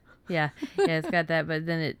 Fails. Yeah, it's got that, but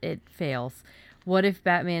then it fails. What if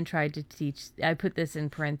Batman tried to teach... I put this in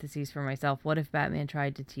parentheses for myself. What if Batman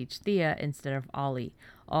tried to teach Thea instead of Ollie?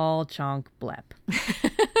 All chonk blep.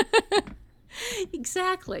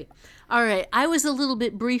 Exactly. All right. I was a little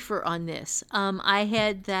bit briefer on this. I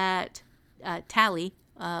had that Tally,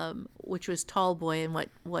 which was Tallboy, and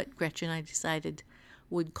what Gretchen and I decided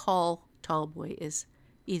would call Tallboy is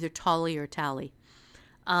either Tolly or Tally.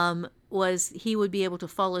 Was he would be able to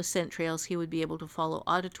follow scent trails, he would be able to follow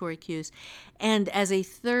auditory cues, and as a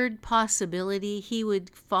third possibility, he would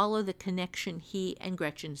follow the connection he and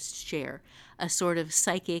Gretchen share, a sort of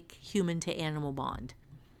psychic human-to-animal bond.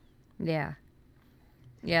 Yeah.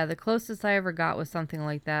 Yeah, the closest I ever got with something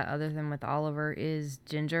like that, other than with Oliver, is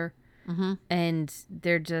Ginger. Mm-hmm. And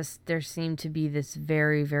there seemed to be this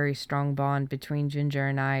very, very strong bond between Ginger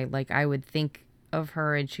and I. Like, I would think of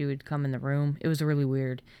her and she would come in the room. It was really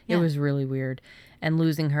weird. Yeah. It was really weird. And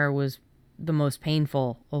losing her was the most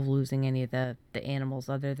painful of losing any of the animals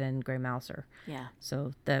other than Gray Mouser. Yeah.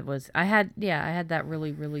 So that was, I had that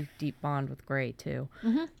really, really deep bond with Gray too.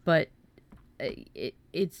 Mm-hmm. But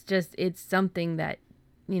it's something that,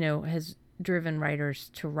 has driven writers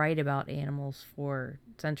to write about animals for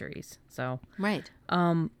centuries. So, right.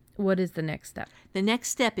 What is the next step? The next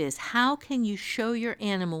step is, how can you show your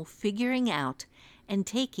animal figuring out and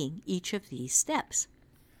taking each of these steps?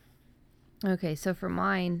 Okay, so for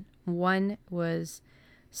mine, one was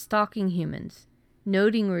stalking humans,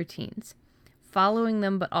 noting routines, following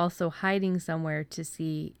them, but also hiding somewhere to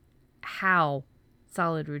see how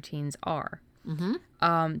solid routines are.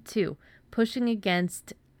 Mm-hmm. 2, pushing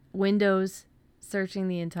against windows, searching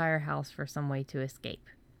the entire house for some way to escape.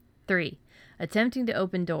 3, attempting to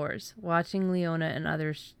open doors, watching Leona and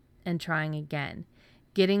others and trying again,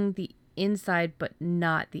 getting the inside but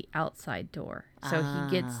not the outside door. So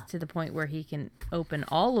he gets to the point where he can open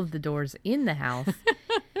all of the doors in the house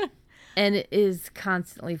and is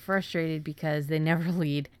constantly frustrated because they never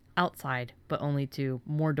lead outside, but only to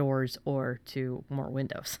more doors or to more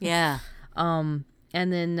windows. Yeah.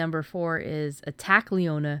 And then number 4 is attack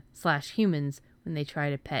Leona/humans when they try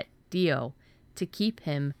to pet Dio to keep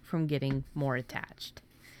him from getting more attached.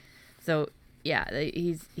 So yeah,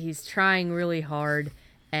 he's trying really hard,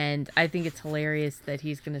 and I think it's hilarious that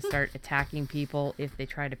he's going to start attacking people if they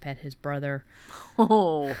try to pet his brother.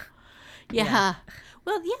 Oh, yeah.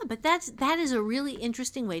 Well, yeah, but that is a really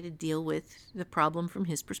interesting way to deal with the problem from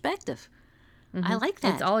his perspective. Mm-hmm. I like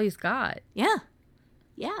that. It's all he's got. Yeah.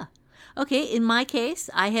 Yeah. Okay, in my case,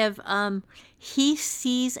 I have he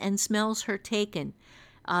sees and smells her taken.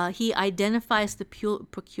 He identifies the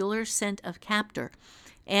peculiar scent of captor,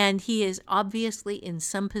 and he is obviously in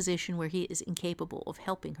some position where he is incapable of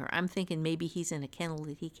helping her. I'm thinking maybe he's in a kennel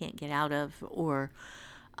that he can't get out of, or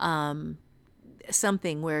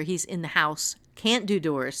something where he's in the house, can't do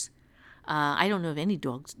doors. I don't know of any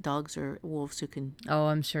dogs or wolves who can. Oh,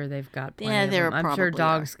 I'm sure they've got plenty Yeah, of there them. I'm sure probably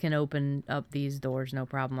dogs can open up these doors, no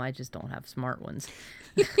problem. I just don't have smart ones.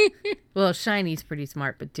 Well, Shiny's pretty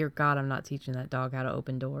smart, but dear God, I'm not teaching that dog how to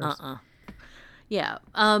open doors. Yeah.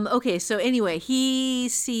 Okay, so anyway, he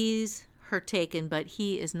sees her taken, but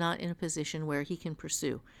he is not in a position where he can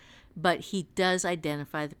pursue. But he does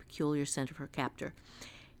identify the peculiar scent of her captor.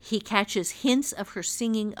 He catches hints of her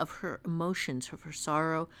singing, of her emotions, of her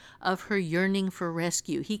sorrow, of her yearning for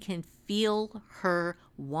rescue. He can feel her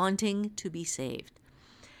wanting to be saved.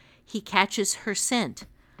 He catches her scent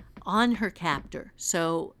on her captor.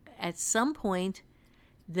 So at some point,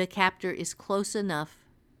 the captor is close enough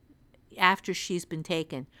after she's been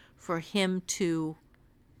taken for him to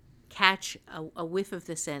catch a whiff of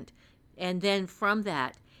the scent. And then from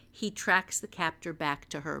that, he tracks the captor back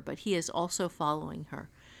to her, but he is also following her,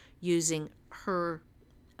 using her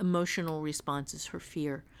emotional responses, her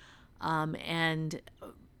fear, and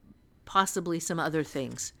possibly some other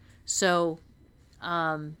things. So,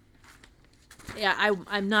 I'm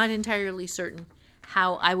not entirely certain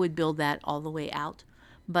how I would build that all the way out,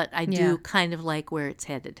 but I do kind of like where it's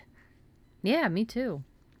headed. Yeah, me too.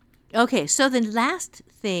 Okay, so the last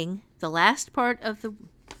part of the...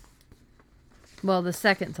 Well, the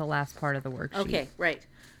second to last part of the worksheet. Okay, right.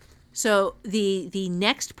 So the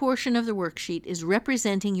next portion of the worksheet is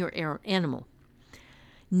representing your animal.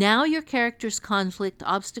 Now your character's conflict,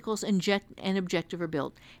 obstacles, and objective are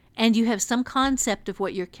built, and you have some concept of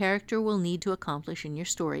what your character will need to accomplish in your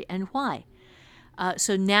story and why.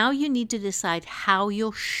 So now you need to decide how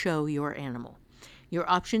you'll show your animal. Your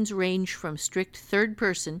options range from strict third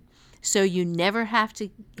person, so you never have to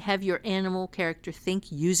have your animal character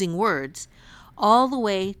think using words, all the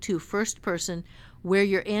way to first person, where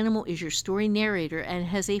your animal is your story narrator and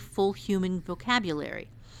has a full human vocabulary.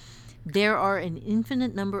 There are an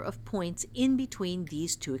infinite number of points in between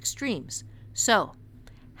these two extremes. So,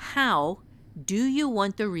 how do you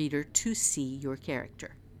want the reader to see your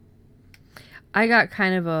character? I got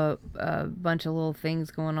kind of a bunch of little things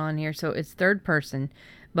going on here. So it's third person,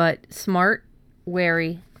 but smart,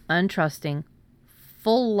 wary, untrusting,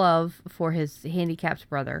 full love for his handicapped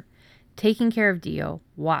brother, taking care of Dio,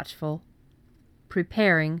 watchful,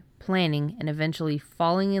 preparing, planning, and eventually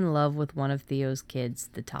falling in love with one of Theo's kids,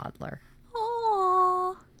 the toddler.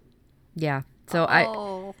 Oh, Yeah. So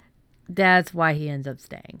oh, that's why he ends up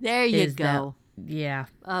staying. there you is go. Yeah.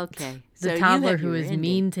 Okay, The so you toddler have who your is ending.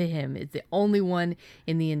 mean to him is the only one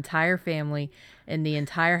in the entire family and the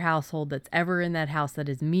entire household that's ever in that house that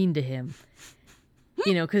is mean to him.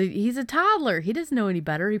 You know, because he's a toddler. He doesn't know any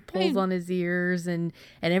better. He pulls Right. on his ears and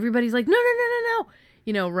everybody's like, no, no, no, no, no.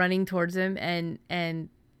 You know, running towards him and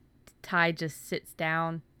Ty just sits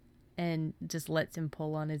down and just lets him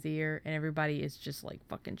pull on his ear and everybody is just like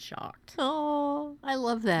fucking shocked. Oh, I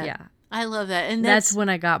love that. Yeah. I love that. And That's when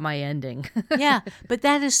I got my ending. yeah, but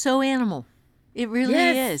that is so animal. It really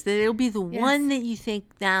Yes. is. That it'll be the Yes. one that you think,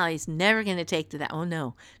 now he's never going to take to that. Oh,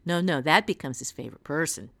 no. No, no. That becomes his favorite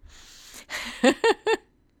person.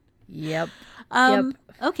 Yep.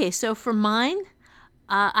 Okay, so for mine,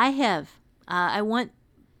 I want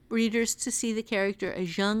readers to see the character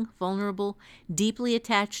as young, vulnerable, deeply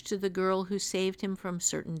attached to the girl who saved him from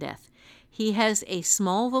certain death. He has a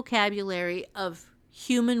small vocabulary of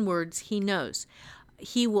human words he knows.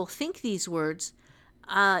 He will think these words.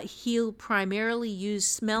 He'll primarily use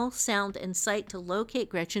smell, sound, and sight to locate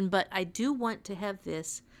Gretchen, but I do want to have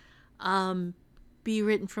this be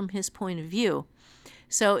written from his point of view.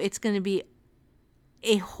 So it's going to be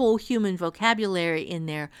a whole human vocabulary in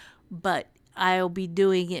there, but I'll be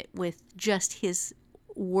doing it with just his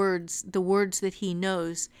words, the words that he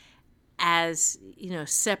knows, as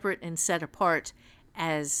separate and set apart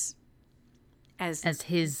as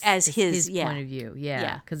his yeah. point of view. Yeah,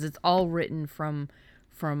 Yeah. because it's all written from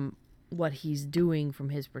what he's doing from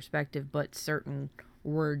his perspective, but certain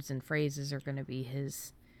words and phrases are going to be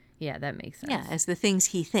his. Yeah, that makes sense. Yeah, as the things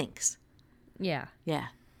he thinks. Yeah, Yeah.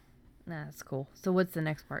 that's cool. So what's the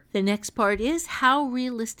next part? The next part is, how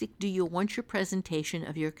realistic do you want your presentation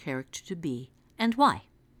of your character to be, and why?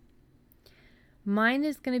 Mine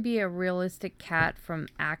is going to be a realistic cat from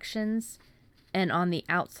actions and on the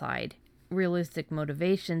outside, realistic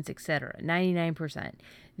motivations, etc. 99%.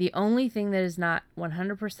 The only thing that is not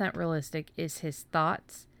 100% realistic is his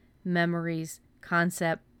thoughts, memories,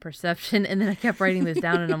 concept, perception. And then I kept writing this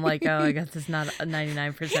down and I'm like, oh, I guess it's not a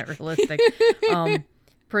 99% realistic.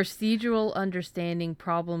 Procedural understanding,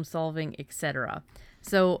 problem solving, etc.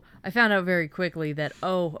 So I found out very quickly that,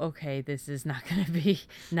 oh, okay, this is not going to be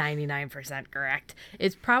 99% correct.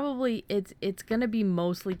 It's probably, it's going to be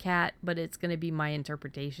mostly cat, but it's going to be my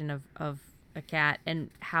interpretation of a cat and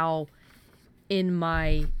how in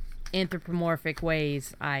my anthropomorphic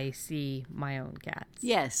ways I see my own cats.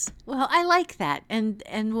 Yes. Well, I like that. And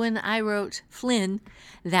when I wrote Flynn,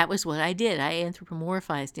 that was what I did. I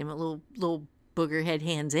anthropomorphized him, a little booger head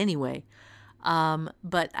hands anyway.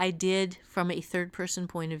 But I did from a third person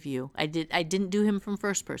point of view. I didn't do him from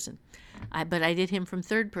first person. But I did him from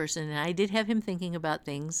third person, and I did have him thinking about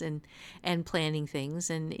things and planning things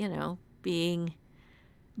and, being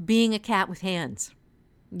a cat with hands.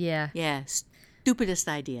 Yeah. Yeah, stupidest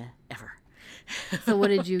idea ever. So what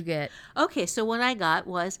did you get? Okay, so what I got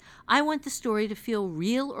was, I want the story to feel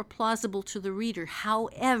real or plausible to the reader.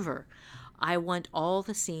 However, I want all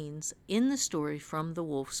the scenes in the story from the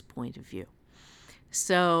wolf's point of view.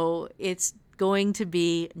 So it's going to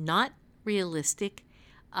be not realistic,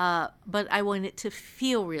 but I want it to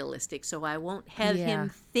feel realistic. So I won't have him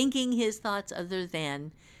thinking his thoughts other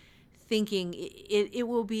than thinking it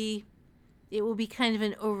will be kind of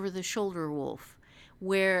an over-the-shoulder wolf,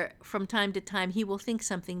 where from time to time he will think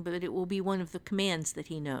something, but it will be one of the commands that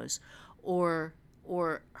he knows, or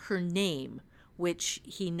her name, which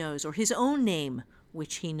he knows, or his own name,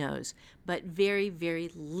 which he knows, but very, very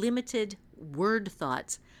limited word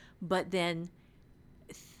thoughts, but then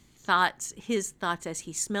his thoughts as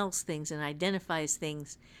he smells things and identifies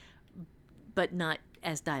things, but not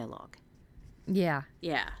as dialogue. Yeah.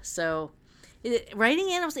 Yeah, so writing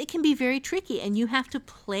animals, it can be very tricky, and you have to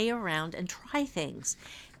play around and try things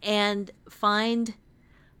and find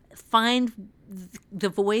the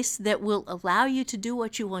voice that will allow you to do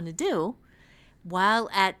what you want to do, while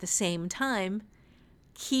at the same time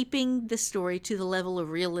keeping the story to the level of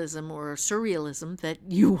realism or surrealism that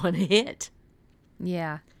you want to hit.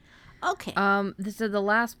 Yeah. Okay. So the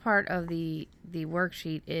last part of the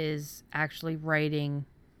worksheet is actually writing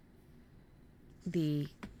the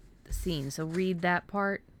scene. So read that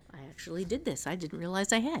part. I actually did this. I didn't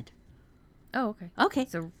realize I had. Oh, okay. Okay.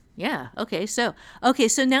 So Yeah. Okay. So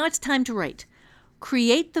now it's time to write.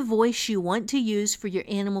 Create the voice you want to use for your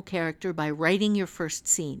animal character by writing your first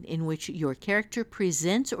scene in which your character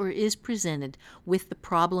presents or is presented with the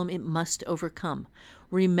problem it must overcome.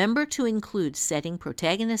 Remember to include setting,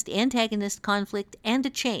 protagonist, antagonist, conflict, and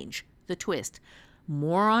a change, the twist.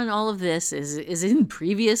 More on all of this is in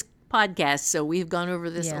previous podcasts, so we've gone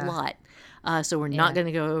over this a Yeah. lot. So we're not Yeah. going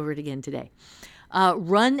to go over it again today.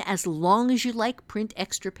 Run as long as you like. Print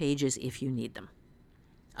extra pages if you need them.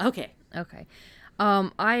 Okay. okay.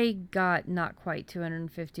 I got not quite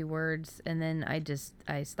 250 words, and then I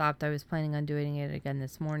stopped. I was planning on doing it again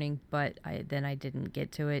this morning, but I didn't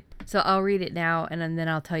get to it. So I'll read it now, and then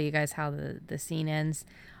I'll tell you guys how the scene ends.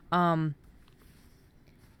 Ty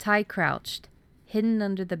crouched, hidden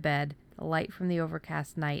under the bed, the light from the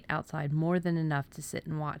overcast night outside more than enough to sit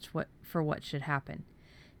and watch what should happen.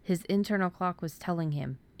 His internal clock was telling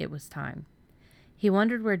him it was time. He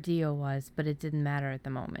wondered where Dio was, but it didn't matter at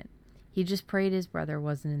the moment. He just prayed his brother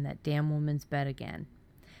wasn't in that damn woman's bed again.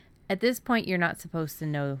 At this point, you're not supposed to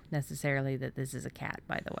know necessarily that this is a cat,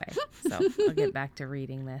 by the way. So I'll get back to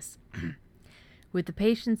reading this. With the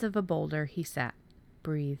patience of a boulder, he sat,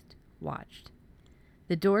 breathed, watched.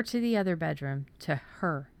 The door to the other bedroom, to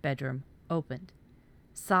her bedroom, opened.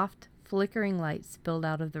 Soft, flickering light spilled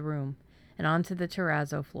out of the room and onto the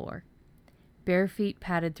terrazzo floor. Bare feet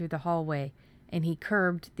padded through the hallway, and he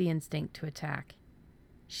curbed the instinct to attack.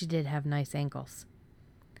 She did have nice ankles.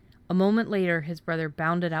 A moment later, his brother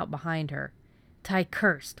bounded out behind her. Ty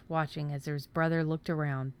cursed, watching as his brother looked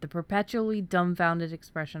around, the perpetually dumbfounded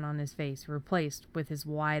expression on his face replaced with his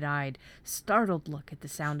wide-eyed, startled look at the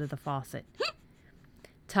sound of the faucet.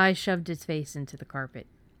 Ty shoved his face into the carpet.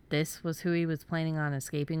 This was who he was planning on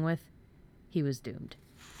escaping with. He was doomed.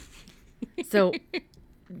 So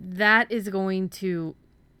that is going to...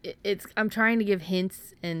 I'm trying to give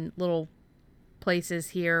hints and little places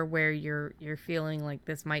here where you're feeling like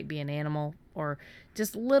this might be an animal, or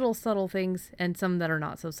just little subtle things, and some that are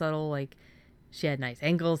not so subtle, like she had nice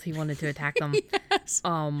ankles, he wanted to attack them. Yes.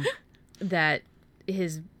 That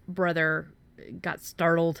his brother got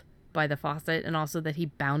startled by the faucet, and also that he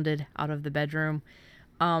bounded out of the bedroom.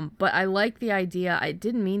 But I like the idea. I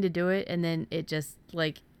didn't mean to do it, and then it just,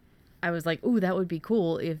 like, I was like, ooh, that would be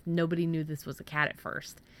cool if nobody knew this was a cat at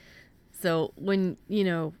first. So when,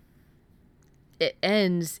 it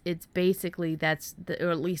ends, it's basically or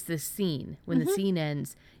at least this scene. When the scene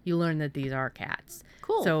ends, you learn that these are cats.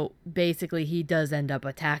 Cool. So basically he does end up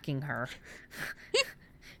attacking her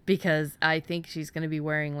because I think she's going to be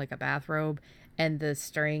wearing like a bathrobe, and the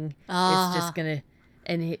string is just going to,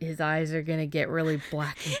 and his eyes are going to get really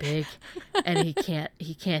black and big, and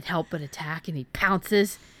he can't help but attack, and he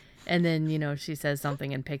pounces, and then, she says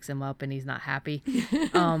something and picks him up, and he's not happy.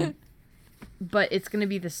 But it's going to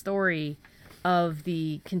be the story of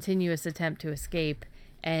the continuous attempt to escape,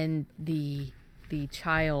 and the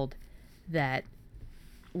child that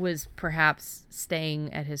was perhaps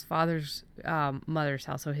staying at his father's mother's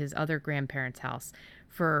house, so his other grandparents' house,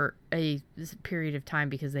 for a period of time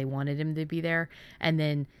because they wanted him to be there. And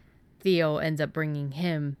then Theo ends up bringing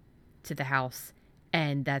him to the house,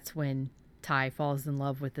 and that's when Ty falls in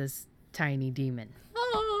love with this tiny demon.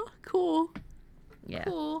 Oh, cool. Yeah.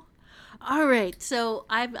 Cool. All right. So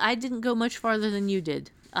I didn't go much farther than you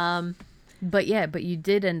did. But you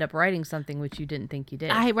did end up writing something which you didn't think you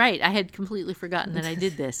did. I had completely forgotten that I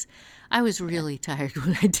did this. I was really tired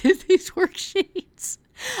when I did these worksheets.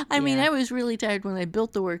 I mean, I was really tired when I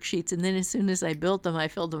built the worksheets, and then as soon as I built them, I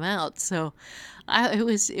filled them out. So I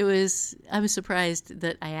was surprised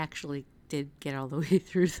that I actually did get all the way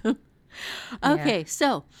through them. Okay,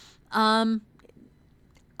 so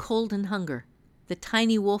cold and hunger. The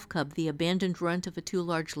tiny wolf cub, the abandoned runt of a too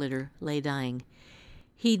large litter, lay dying.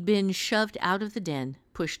 He'd been shoved out of the den,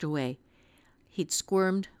 pushed away. He'd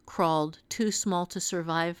squirmed, crawled, too small to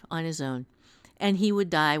survive on his own. And he would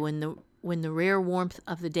die when the rare warmth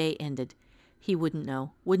of the day ended. He wouldn't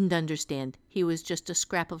know, wouldn't understand. He was just a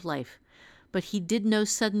scrap of life. But he did know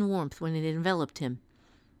sudden warmth when it enveloped him.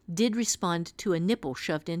 Did respond to a nipple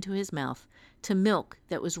shoved into his mouth, to milk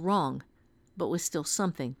that was wrong, but was still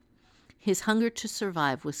something. His hunger to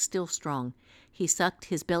survive was still strong. He sucked,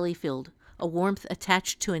 his belly filled. A warmth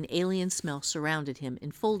attached to an alien smell surrounded him,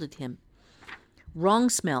 enfolded him. Wrong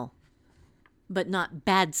smell, but not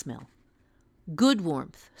bad smell. Good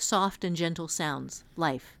warmth, soft and gentle sounds,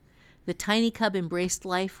 life. The tiny cub embraced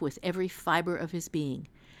life with every fiber of his being.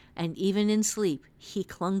 And even in sleep, he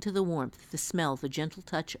clung to the warmth, the smell, the gentle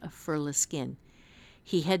touch of furless skin.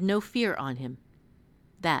 He had no fear on him.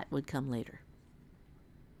 That would come later.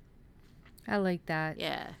 I like that.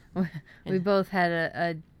 Yeah. We both had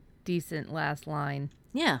a decent last line.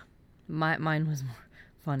 Yeah. Mine was more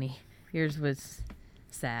funny. Yours was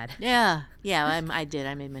sad. Yeah. Yeah, I did.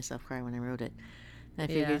 I made myself cry when I wrote it. I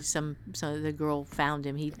figured Yeah. so the girl found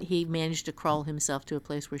him. He managed to crawl himself to a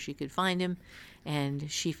place where she could find him, and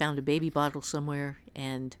she found a baby bottle somewhere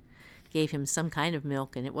and gave him some kind of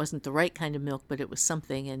milk, and it wasn't the right kind of milk, but it was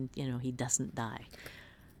something, and he doesn't die.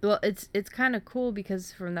 Well, it's kind of cool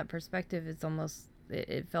because from that perspective, it's almost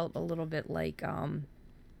it felt a little bit like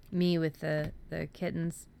me with the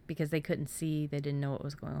kittens, because they couldn't see, they didn't know what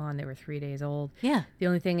was going on. They were 3 days old. Yeah. The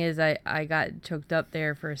only thing is I got choked up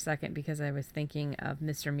there for a second because I was thinking of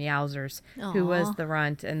Mr. Meowsers, who was Aw. the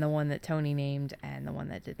runt and the one that Tony named and the one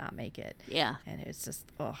that did not make it. Yeah. And it was just,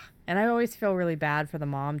 ugh. And I always feel really bad for the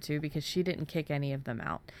mom, too, because she didn't kick any of them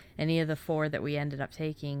out. Any of the 4 that we ended up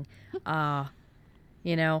taking,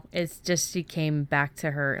 it's just she came back to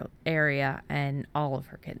her area and all of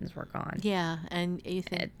her kittens were gone. Yeah, and you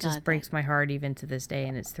think It just breaks my heart even to this day,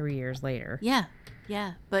 and it's 3 years later. Yeah,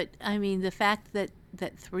 yeah. But I mean, the fact that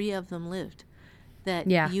 3 of them lived, that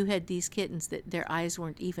you had these kittens that their eyes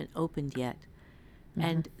weren't even opened yet,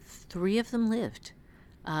 and 3 of them lived.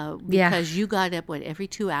 Because you got up every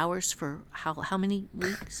 2 hours for how many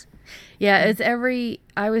weeks? Yeah, it's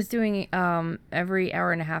I was doing every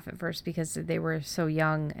hour and a half at first because they were so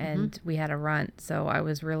young and we had a runt, so I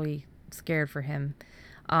was really scared for him.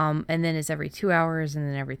 And then it's every 2 hours, and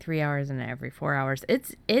then every 3 hours, and then every 4 hours.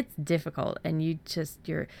 It's difficult, and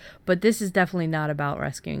but this is definitely not about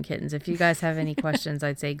rescuing kittens. If you guys have any questions,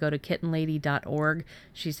 I'd say go to kittenlady.org.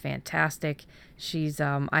 She's fantastic. She's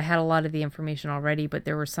I had a lot of the information already, but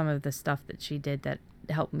there were some of the stuff that she did that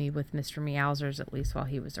helped me with Mr. Meowsers, at least while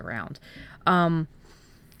he was around.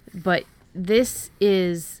 But this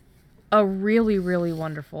is a really, really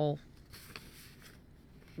wonderful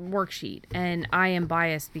worksheet, and I am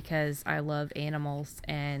biased because I love animals,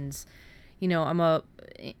 and I'm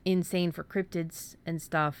insane for cryptids and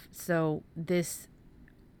stuff. So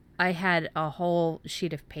I had a whole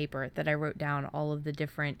sheet of paper that I wrote down all of the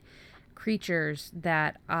different creatures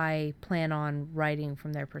that I plan on writing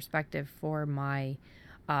from their perspective for my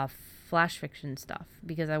flash fiction stuff,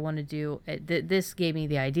 because I want to do this gave me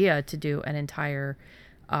the idea to do an entire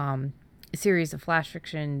series of flash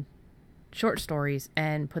fiction short stories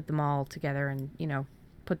and put them all together and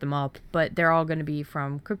put them up, but they're all going to be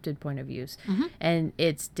from cryptid point of views, and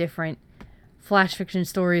it's different flash fiction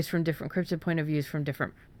stories from different cryptid point of views from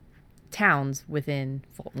different towns within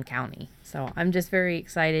Fulton County. So I'm just very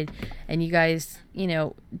excited, and you guys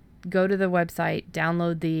go to the website,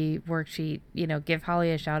 download the worksheet, give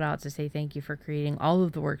Holly a shout out to say thank you for creating all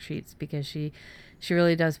of the worksheets, because she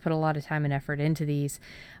really does put a lot of time and effort into these.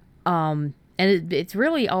 And it's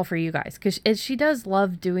really all for you guys, because she does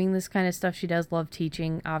love doing this kind of stuff. She does love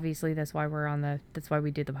teaching. Obviously, that's why that's why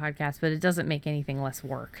we do the podcast. But it doesn't make anything less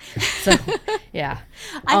work. So, yeah.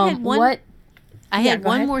 I had one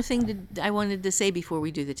ahead. more thing I wanted to say before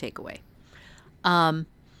we do the takeaway,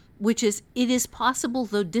 which is, it is possible,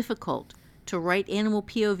 though difficult, to write animal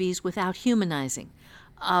POVs without humanizing.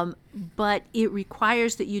 But it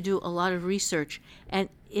requires that you do a lot of research, and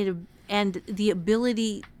the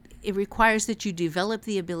ability. It requires that you develop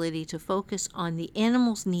the ability to focus on the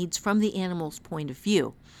animal's needs from the animal's point of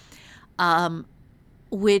view,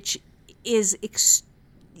 which is,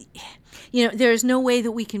 there is no way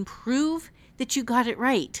that we can prove that you got it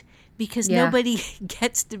right, because nobody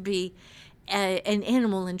gets to be an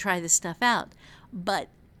animal and try this stuff out. But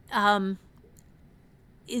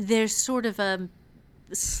there's sort of a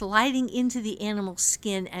sliding into the animal's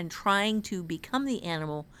skin and trying to become the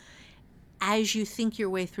animal as you think your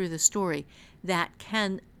way through the story, that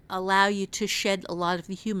can allow you to shed a lot of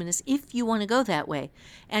the humanness, if you want to go that way,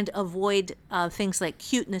 and avoid things like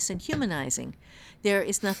cuteness and humanizing. There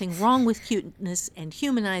is nothing wrong with cuteness and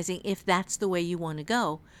humanizing if that's the way you want to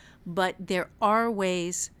go, but there are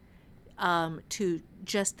ways to,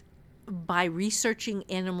 just by researching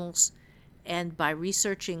animals and by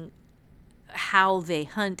researching how they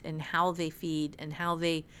hunt and how they feed and how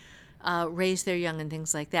they raise their young and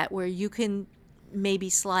things like that, where you can maybe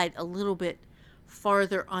slide a little bit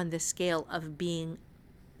farther on the scale of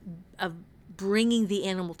bringing the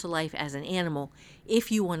animal to life as an animal,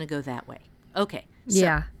 if you want to go that way. Okay.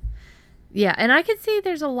 So. Yeah, and I could see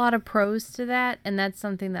there's a lot of pros to that, and that's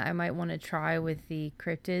something that I might want to try with the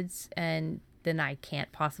cryptids, and then I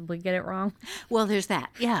can't possibly get it wrong. Well, there's that,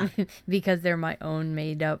 yeah. Because they're my own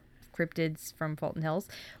made up cryptids from Fulton Hills,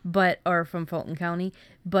 or from Fulton County.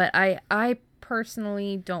 But I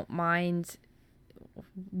personally don't mind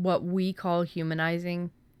what we call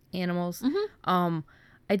humanizing animals.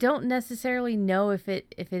 I don't necessarily know if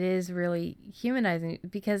it is really humanizing,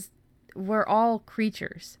 because we're all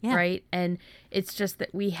creatures, right? And it's just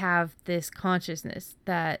that we have this consciousness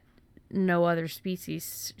that no other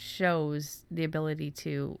species shows the ability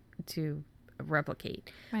to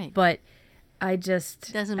replicate. Right. But I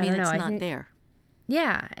just Doesn't I mean don't know, it's I not think- there.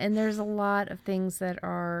 Yeah, and there's a lot of things that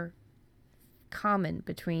are common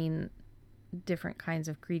between different kinds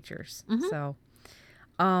of creatures. So,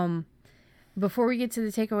 before we get to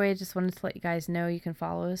the takeaway, I just wanted to let you guys know you can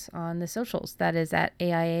follow us on the socials. That is at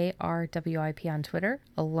AIARWIP on Twitter,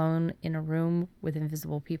 Alone in a Room with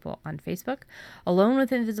Invisible People on Facebook, Alone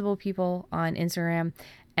with Invisible People on Instagram,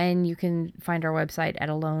 and you can find our website at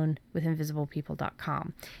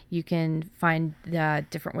alonewithinvisiblepeople.com. You can find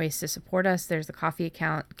different ways to support us. There's the coffee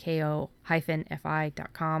account,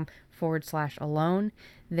 ko-fi.com/alone.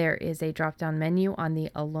 There is a drop-down menu on the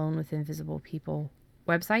Alone with Invisible People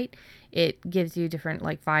website. It gives you different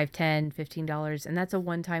like $5, $10, $15, and that's a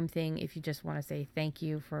one-time thing if you just want to say thank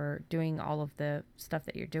you for doing all of the stuff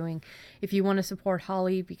that you're doing. If you want to support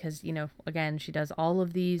Holly, because again, she does all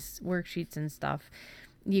of these worksheets and stuff,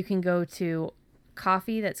 you can go to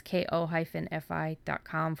coffee, that's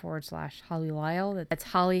ko-fi.com/Holly Lisle. That's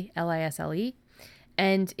Holly Lisle.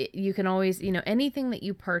 And you can always, anything that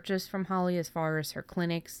you purchase from Holly, as far as her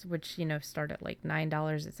clinics, which, start at like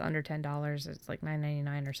 $9, it's under $10, it's like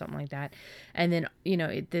 $9.99 or something like that. And then,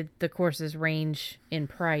 the courses range in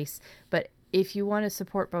price. But if you want to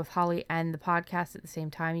support both Holly and the podcast at the same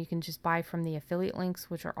time, you can just buy from the affiliate links,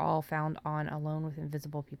 which are all found on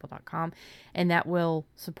alonewithinvisiblepeople.com. And that will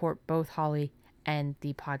support both Holly and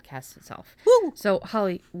the podcast itself. Woo! So,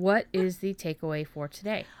 Holly, what is the takeaway for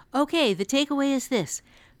today? Okay, the takeaway is this.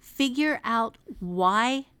 Figure out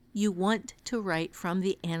why you want to write from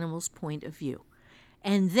the animal's point of view.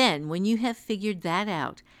 And then, when you have figured that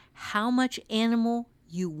out, how much animal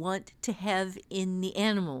you want to have in the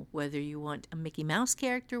animal, whether you want a Mickey Mouse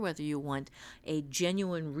character, whether you want a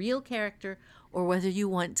genuine real character, or whether you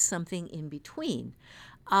want something in between.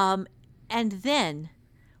 And then,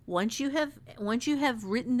 once you have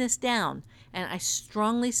written this down, and I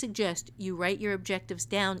strongly suggest you write your objectives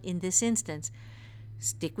down in this instance,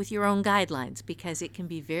 stick with your own guidelines, because it can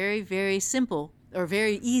be very, very simple, or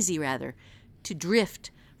very easy rather, to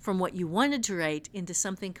drift from what you wanted to write into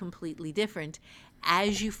something completely different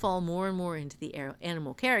as you fall more and more into the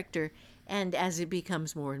animal character and as it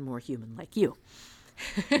becomes more and more human like you.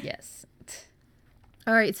 Yes.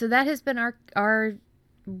 All right, so that has been our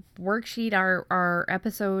worksheet, our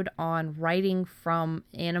episode on writing from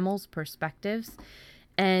animals' perspectives.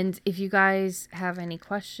 And if you guys have any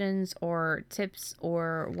questions or tips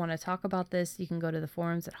or want to talk about this, you can go to the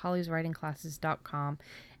forums at hollyswritingclasses.com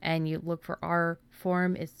and you look for our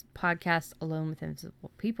forum. It's podcast Alone with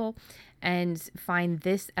Invisible People, and find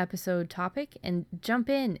this episode topic and jump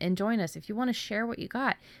in and join us. If you want to share what you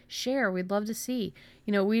got, share. We'd love to see.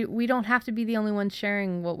 We don't have to be the only ones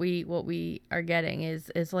sharing what we are getting.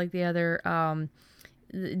 Is like the other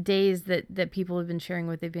days that people have been sharing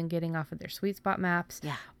what they've been getting off of their sweet spot maps,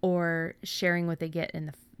 or sharing what they get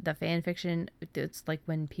in the fan fiction. It's like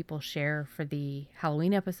when people share for the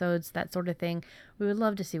Halloween episodes, that sort of thing. We would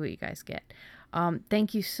love to see what you guys get.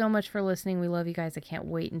 Thank you so much for listening. We love you guys. I can't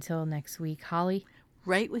wait until next week. Holly?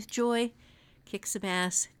 Write with joy, kick some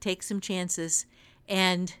ass, take some chances,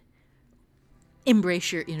 and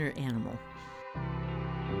embrace your inner animal.